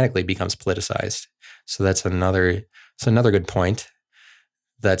automatically becomes politicized. So that's another good point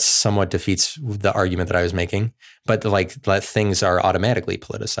that somewhat defeats the argument that I was making. But that things are automatically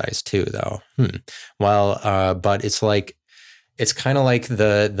politicized too, though. Well, but it's it's kind of like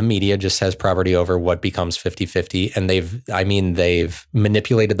the media just has property over what becomes 50-50. And they've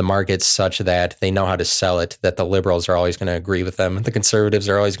manipulated the market such that they know how to sell it, that the liberals are always going to agree with them. The conservatives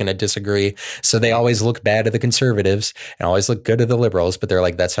are always going to disagree. So they always look bad to the conservatives and always look good to the liberals. But they're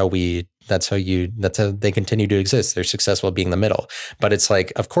like, that's how they continue to exist. They're successful at being the middle. But it's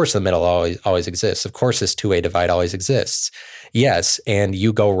like, of course, the middle always exists. Of course, this two-way divide always exists. Yes. And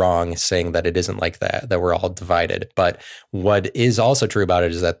you go wrong saying that it isn't like that we're all divided. But what is also true about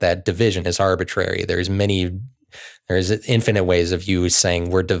it is that division is arbitrary. There's infinite ways of you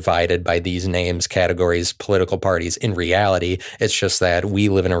saying we're divided by these names, categories, political parties. In reality, it's just that we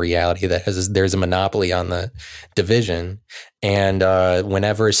live in a reality that there's a monopoly on the division. And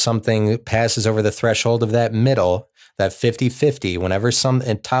whenever something passes over the threshold of that middle, that 50-50, whenever some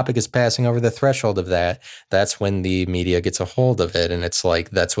topic is passing over the threshold of that, that's when the media gets a hold of it. And it's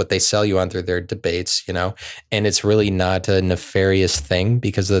like, that's what they sell you on through their debates, and it's really not a nefarious thing,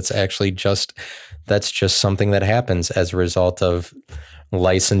 because that's just something that happens as a result of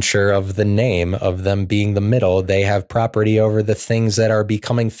licensure of the name, of them being the middle. They have property over the things that are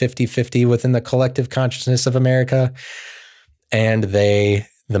becoming 50-50 within the collective consciousness of America. And the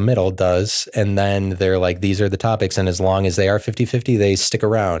middle does. And then they're like, these are the topics. And as long as they are 50-50, they stick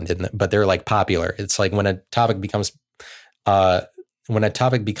around. But they're like popular. It's like when a topic becomes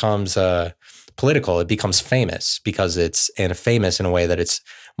political, it becomes famous because it's famous in a way that it's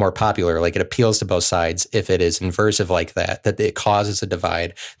more popular. Like, it appeals to both sides. If it is inversive like that it causes a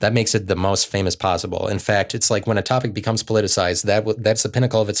divide, that makes it the most famous possible. In fact, it's like when a topic becomes politicized, that's the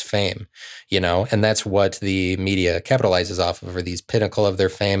pinnacle of its fame, and that's what the media capitalizes off of, are these pinnacle of their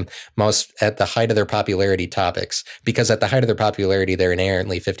fame, most at the height of their popularity topics, because at the height of their popularity, they're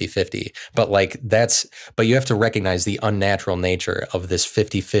inherently 50-50. But you have to recognize the unnatural nature of this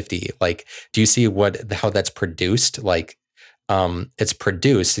 50-50. Like, do you see how that's produced? Like, it's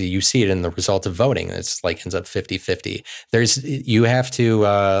produced. You see it in the result of voting. It's like ends up 50-50. You have to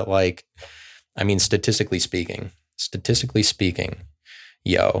statistically speaking, statistically speaking,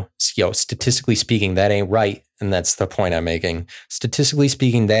 that ain't right. And that's the point I'm making. Statistically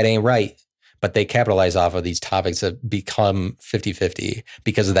speaking, that ain't right. But they capitalize off of these topics that become 50-50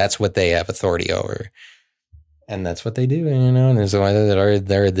 because that's what they have authority over. And that's what they do, and there's why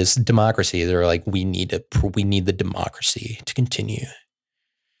they're this democracy. They're like, we need the democracy to continue.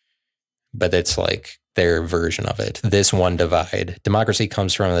 But it's like their version of it. This one divide. Democracy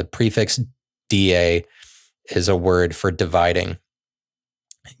comes from the prefix da, is a word for dividing.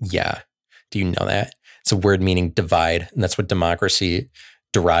 Yeah. Do you know that? It's a word meaning divide, and that's what democracy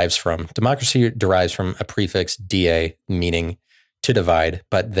derives from. Democracy derives from a prefix da, meaning to divide,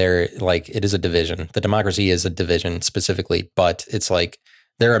 but it is a division. The democracy is a division specifically, but it's like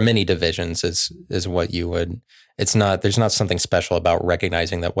there are many divisions is what you would, there's not something special about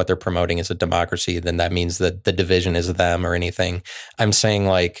recognizing that what they're promoting is a democracy, then that means that the division is them or anything. I'm saying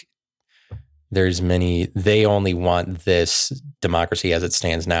like they only want this democracy as it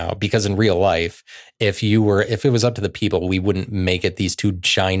stands now, because in real life, if it was up to the people, we wouldn't make it these two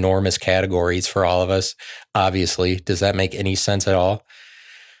ginormous categories for all of us. Obviously, does that make any sense at all?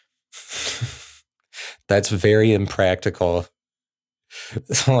 That's very impractical.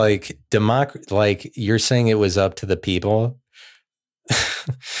 Like you're saying it was up to the people.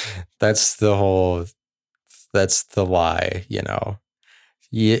 That's the lie,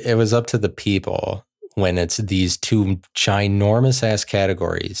 Yeah, it was up to the people when it's these two ginormous ass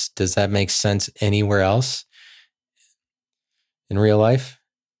categories. Does that make sense anywhere else in real life?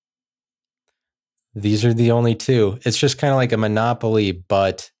 These are the only two. It's just kind of like a monopoly,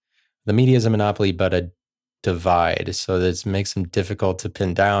 but the media is a monopoly, but a divide. So this makes them difficult to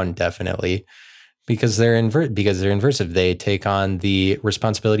pin down, definitely, because they're inversive. They take on the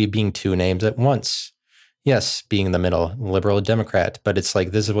responsibility of being two names at once. Yes, being in the middle, liberal or Democrat, but it's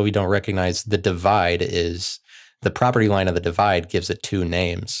like, this is what we don't recognize. The divide is the property line of the divide gives it two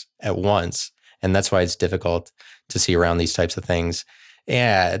names at once. And that's why it's difficult to see around these types of things.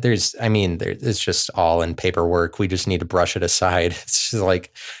 Yeah, it's just all in paperwork. We just need to brush it aside. It's just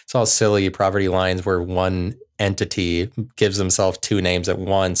like, it's all silly property lines where one entity gives themselves two names at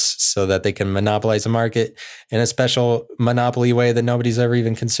once so that they can monopolize a market in a special monopoly way that nobody's ever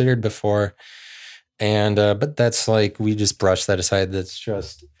even considered before. And but that's like, we just brush that aside. That's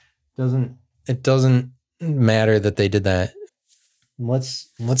just it doesn't matter that they did that. Let's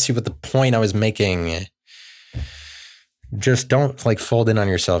see what the point I was making. Just don't fold in on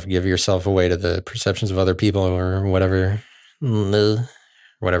yourself, give yourself away to the perceptions of other people or whatever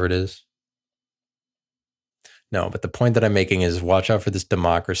it is. No, but the point that I'm making is watch out for this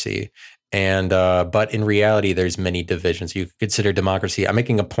democracy. And but in reality, there's many divisions. You could consider democracy. I'm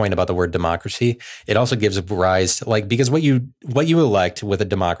making a point about the word democracy. It also gives rise to, like, because what you elect with a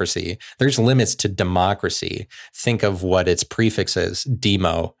democracy, there's limits to democracy. Think of what its prefix is: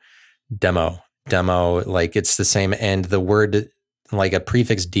 demo, like it's the same. And the word, like a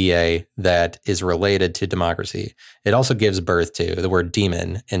prefix da that is related to democracy, it also gives birth to the word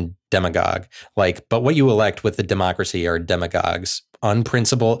demon and demagogue. Like, but what you elect with the democracy are demagogues,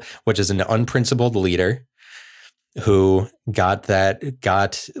 unprincipled, which is an unprincipled leader who got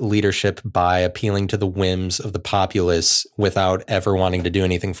leadership by appealing to the whims of the populace without ever wanting to do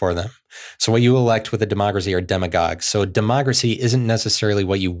anything for them. So what you elect with a democracy are demagogues. So democracy isn't necessarily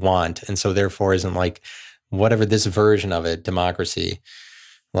what you want, and so therefore isn't like whatever this version of it, democracy.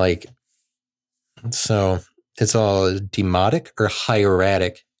 Like, so it's all demotic or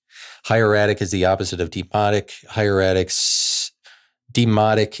hieratic. Hieratic is the opposite of demotic.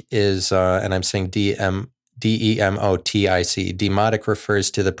 Demotic is, and I'm saying demotic. Demotic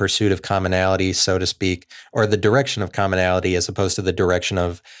refers to the pursuit of commonality, so to speak, or the direction of commonality as opposed to the direction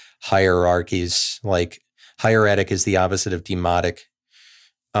of hierarchies. Like, hieratic is the opposite of demotic.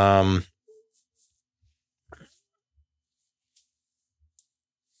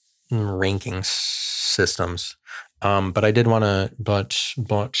 Ranking systems. But I did want to,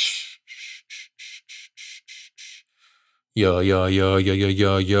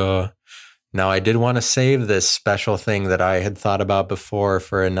 Now I did want to save this special thing that I had thought about before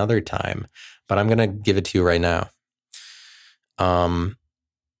for another time, but I'm going to give it to you right now.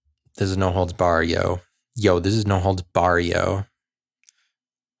 This is no holds bar, yo. This is no holds bar, yo.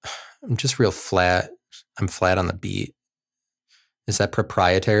 I'm just real flat. I'm flat on the beat. Is that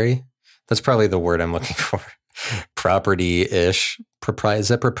proprietary? That's probably the word I'm looking for. Property-ish. Is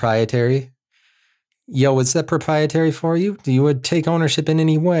that proprietary? Yo, is that proprietary for you? Do you would take ownership in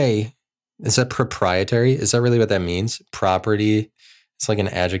any way? Is that proprietary? Is that really what that means? Property. It's like an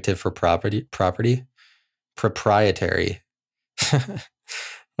adjective for property. Proprietary.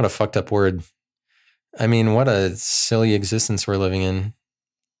 What a fucked up word. I mean, what a silly existence we're living in.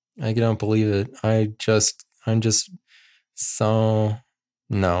 I don't believe it. I'm just so,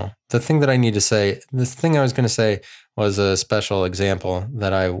 no. The thing I was going to say was a special example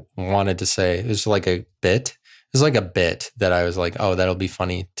that I wanted to say. It was like a bit. It was like a bit that I was like, oh, that'll be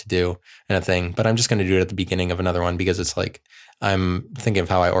funny to do and a thing. But I'm just going to do it at the beginning of another one because it's like, I'm thinking of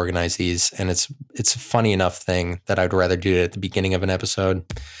how I organize these, and it's a funny enough thing that I'd rather do it at the beginning of an episode.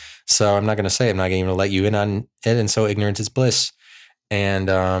 So I'm not going to say it. I'm not going to let you in on it. And so ignorance is bliss. And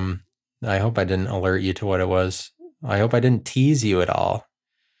I hope I didn't alert you to what it was. I hope I didn't tease you at all.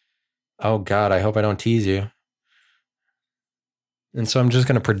 Oh God, I hope I don't tease you. And so I'm just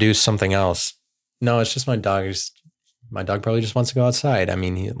going to produce something else. No, it's just my dog. My dog probably just wants to go outside. I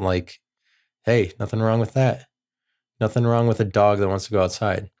mean, hey, nothing wrong with that. Nothing wrong with a dog that wants to go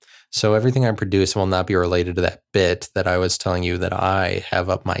outside. So everything I produce will not be related to that bit that I was telling you that I have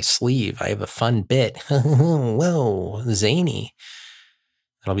up my sleeve. I have a fun bit. Whoa, zany.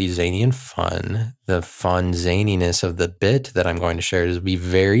 It'll be zany and fun. The fun zaniness of the bit that I'm going to share is be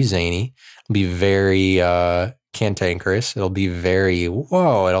very zany. It'll be very cantankerous. It'll be very,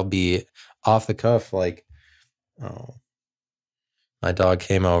 it'll be off the cuff. Like, oh, my dog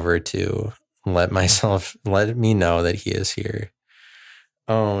came over to let me know that he is here.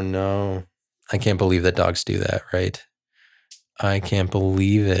 Oh no. I can't believe that dogs do that, right? I can't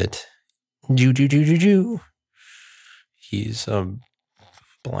believe it. He's a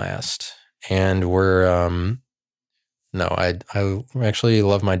blast. And we're no, I actually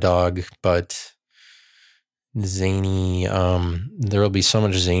love my dog, but zany, there will be so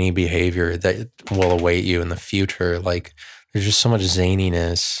much zany behavior that will await you in the future. Like, there's just so much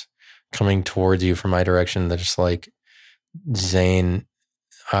zaniness coming towards you from my direction that just like Zanesville,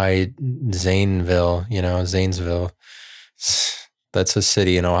 Zanesville. That's a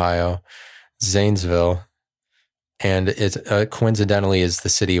city in Ohio, Zanesville. And it coincidentally is the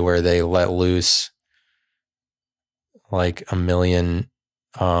city where they let loose like 1 million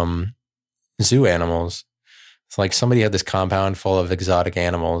zoo animals. It's like somebody had this compound full of exotic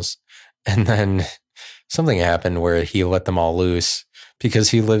animals, and then something happened where he let them all loose because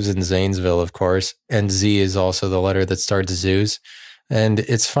he lives in Zanesville, of course, and Z is also the letter that starts zoos. And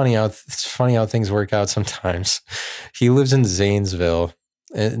it's funny how things work out sometimes. He lives in Zanesville.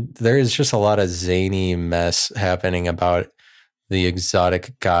 And there is just a lot of zany mess happening about the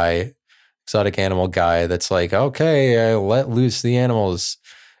exotic animal guy that's like, okay, I let loose the animals,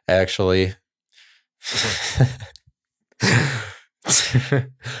 actually.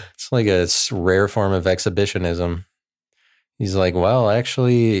 It's like a rare form of exhibitionism. He's like, well,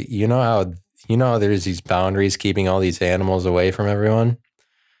 actually, how there's these boundaries keeping all these animals away from everyone,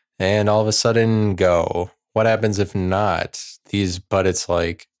 and all of a sudden, go. What happens if not? But it's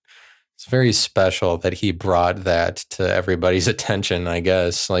like it's very special that he brought that to everybody's attention. I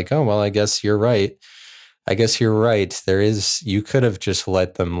guess, like, oh well, I guess you're right. I guess you're right. You could have just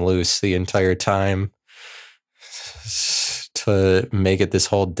let them loose the entire time to make it this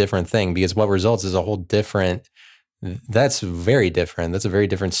whole different thing, because what results is a whole different. That's very different. That's a very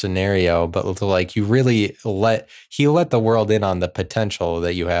different scenario. But like, he let the world in on the potential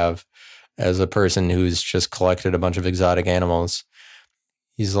that you have as a person who's just collected a bunch of exotic animals.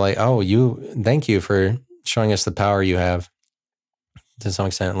 He's like, oh, thank you for showing us the power you have. To some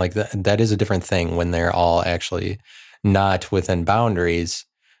extent, like that is a different thing when they're all actually not within boundaries.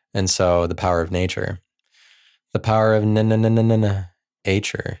 And so the power of nature, the power of nature,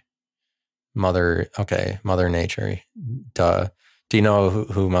 mother nature. Duh. Do you know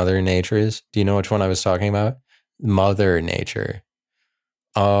who Mother Nature is? Do you know which one I was talking about? Mother Nature.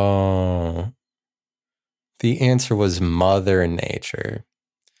 Oh, the answer was Mother Nature.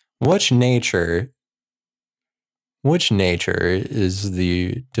 Which nature is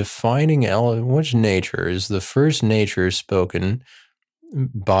the defining element? Which nature is the first nature spoken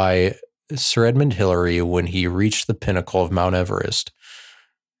by Sir Edmund Hillary when he reached the pinnacle of Mount Everest?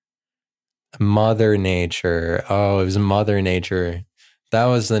 Mother Nature. Oh, it was Mother Nature. That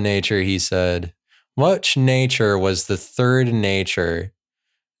was the nature he said. Which nature was the third nature?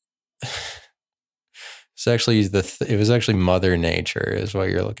 It's actually it was actually Mother Nature is what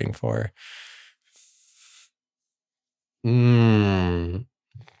you're looking for.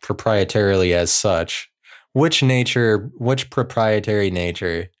 Proprietarily as such. Which proprietary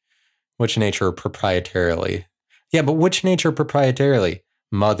nature? Which nature proprietarily? Yeah, but which nature proprietarily?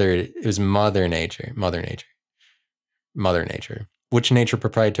 It was Mother Nature. Mother Nature. Mother Nature. Which nature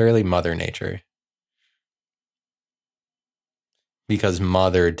proprietarily? Mother Nature. Because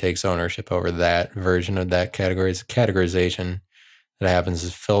Mother takes ownership over that version of that categorization that happens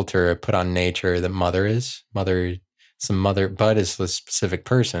is filter put on nature that Mother is. Bud is the specific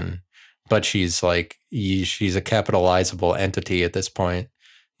person, but she's a capitalizable entity at this point.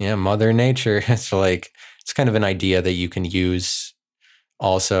 Yeah, Mother Nature. It's like, it's kind of an idea that you can use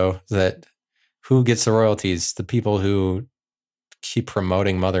also, that who gets the royalties? The people who keep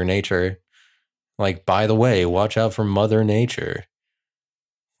promoting Mother Nature. Like, by the way, watch out for Mother Nature.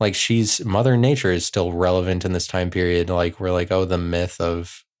 Like, Mother Nature is still relevant in this time period. Like, we're like, oh, the myth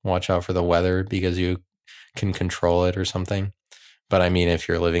of watch out for the weather because you can control it or something. But I mean, if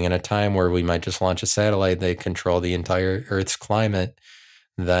you're living in a time where we might just launch a satellite, they control the entire Earth's climate,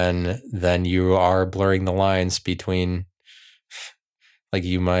 then you are blurring the lines between, like,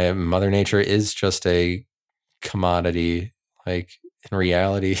 Mother Nature is just a commodity. Like, in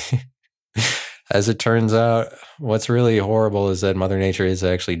reality, as it turns out, what's really horrible is that Mother Nature is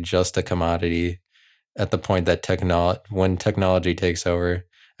actually just a commodity at the point that when technology takes over.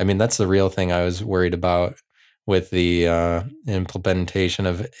 I mean, that's the real thing I was worried about with the implementation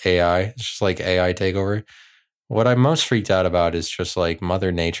of AI. It's just like AI takeover. What I'm most freaked out about is just like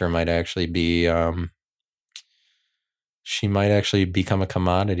Mother Nature might actually be, she might actually become a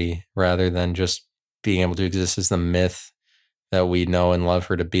commodity rather than just being able to exist as the myth that we know and love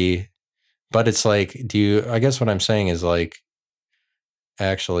her to be. But it's like, I guess what I'm saying is, like,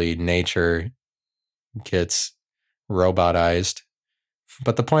 actually nature gets robotized.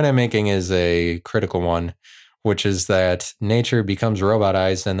 But the point I'm making is a critical one, which is that nature becomes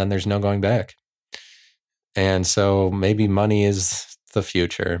robotized and then there's no going back. And so maybe money is the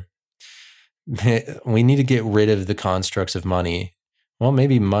future. We need to get rid of the constructs of money. Well,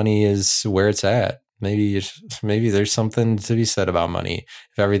 maybe money is where it's at. Maybe there's something to be said about money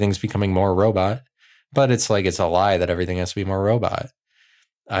if everything's becoming more robot. But it's like, it's a lie that everything has to be more robot.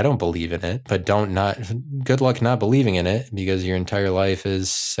 I don't believe in it, but good luck not believing in it, because your entire life is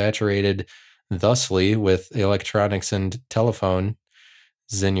saturated thusly with electronics and telephones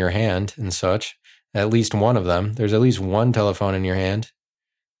in your hand and such. At least one of them. There's at least one telephone in your hand.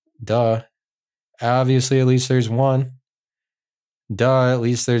 Duh. Obviously, at least there's one. Duh, at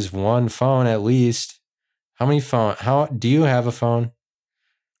least there's one phone, at least. How many phone? Do you have a phone?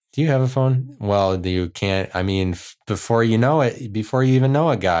 Do you have a phone? Well, you can't. I mean, before you know it, before you even know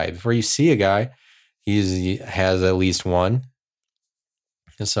a guy, before you see a guy, he has at least one.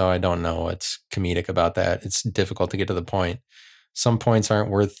 So I don't know what's comedic about that. It's difficult to get to the point. Some points aren't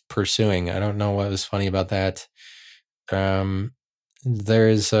worth pursuing. I don't know what was funny about that.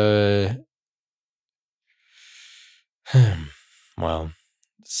 There's a... well,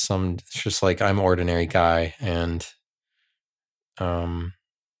 it's just like I'm ordinary guy, and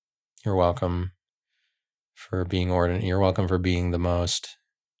you're welcome for being ordinary. You're welcome for being the most.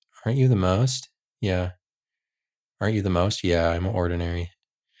 Aren't you the most? Yeah. Aren't you the most? Yeah, I'm ordinary.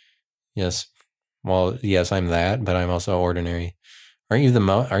 Yes. Well, yes, I'm that, but I'm also ordinary. Aren't you the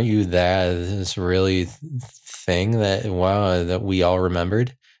most? Aren't you this really thing that that we all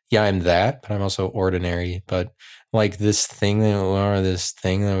remembered? Yeah, I'm that, but I'm also ordinary. But like this thing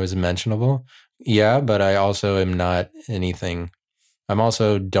that was mentionable. Yeah, but I also am not anything. I'm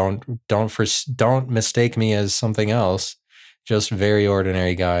also don't mistake me as something else. Just very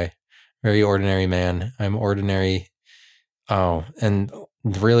ordinary guy, very ordinary man. I'm ordinary. Oh, and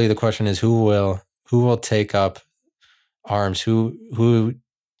really the question is who will take up arms? Who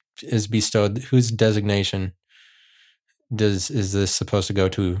is bestowed? Whose designation is this supposed to go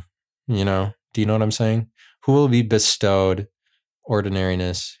to? You know, do you know what I'm saying? Who will be bestowed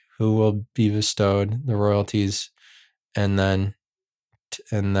ordinariness? Who will be bestowed the royalties? And then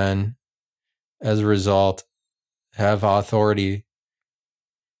as a result, have authority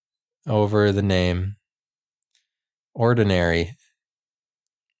over the name ordinary.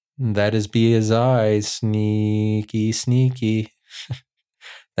 That is be as I, sneaky, sneaky.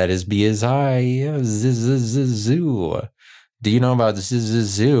 That is be as I, zoo. Do you know about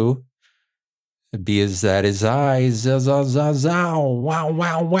zoo? Be as that is I, wow,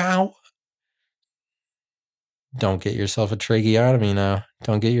 wow, wow. Don't get yourself a tracheotomy now.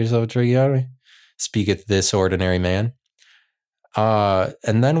 Don't get yourself a tracheotomy. Speaketh this ordinary man.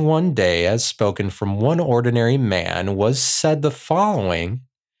 And then one day, as spoken from one ordinary man, was said the following: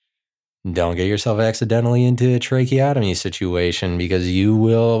 don't get yourself accidentally into a tracheotomy situation, because you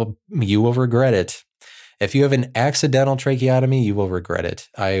will regret it. If you have an accidental tracheotomy, you will regret it.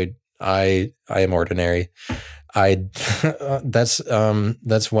 I am ordinary. That's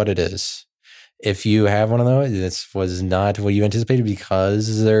what it is. If you have one of those, this was not what you anticipated,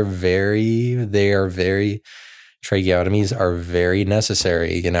 because they are very tracheotomies are very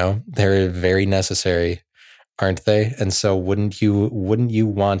necessary, you know? They're very necessary, aren't they? And so wouldn't you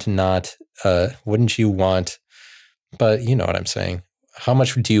want, but you know what I'm saying. How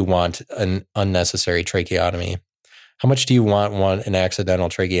much do you want an unnecessary tracheotomy? How much do you want an accidental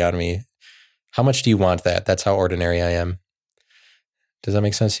tracheotomy? How much do you want that? That's how ordinary I am. Does that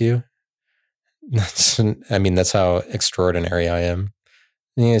make sense to you? That's how extraordinary I am.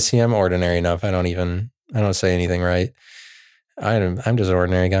 Yeah, see, I'm ordinary enough. I don't say anything right. I'm just an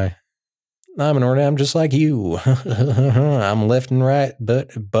ordinary guy. I'm just like you. I'm left and right,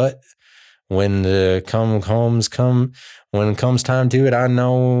 but when it comes time to it, I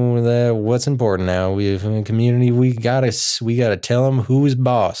know that what's important now. We have a community. We gotta tell them who's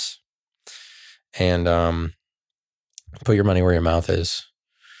boss, and put your money where your mouth is.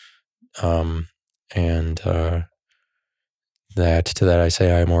 To that I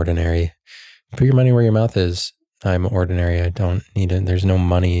say I'm ordinary. Put your money where your mouth is. I'm ordinary. I don't need it. There's no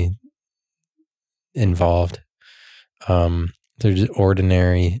money involved. There's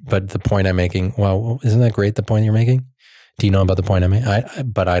ordinary, but the point I'm making, well, isn't that great, the point you're making? Do you know about the point I'm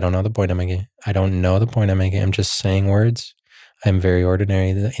making? But I don't know the point I'm making. I don't know the point I'm making. I'm just saying words. I'm very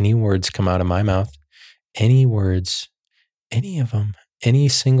ordinary. Any words come out of my mouth, any words, any of them, any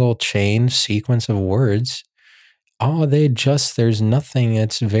single chain sequence of words, there's nothing.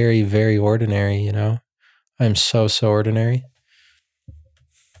 It's very, very ordinary, you know? I'm so ordinary.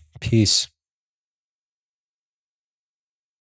 Peace.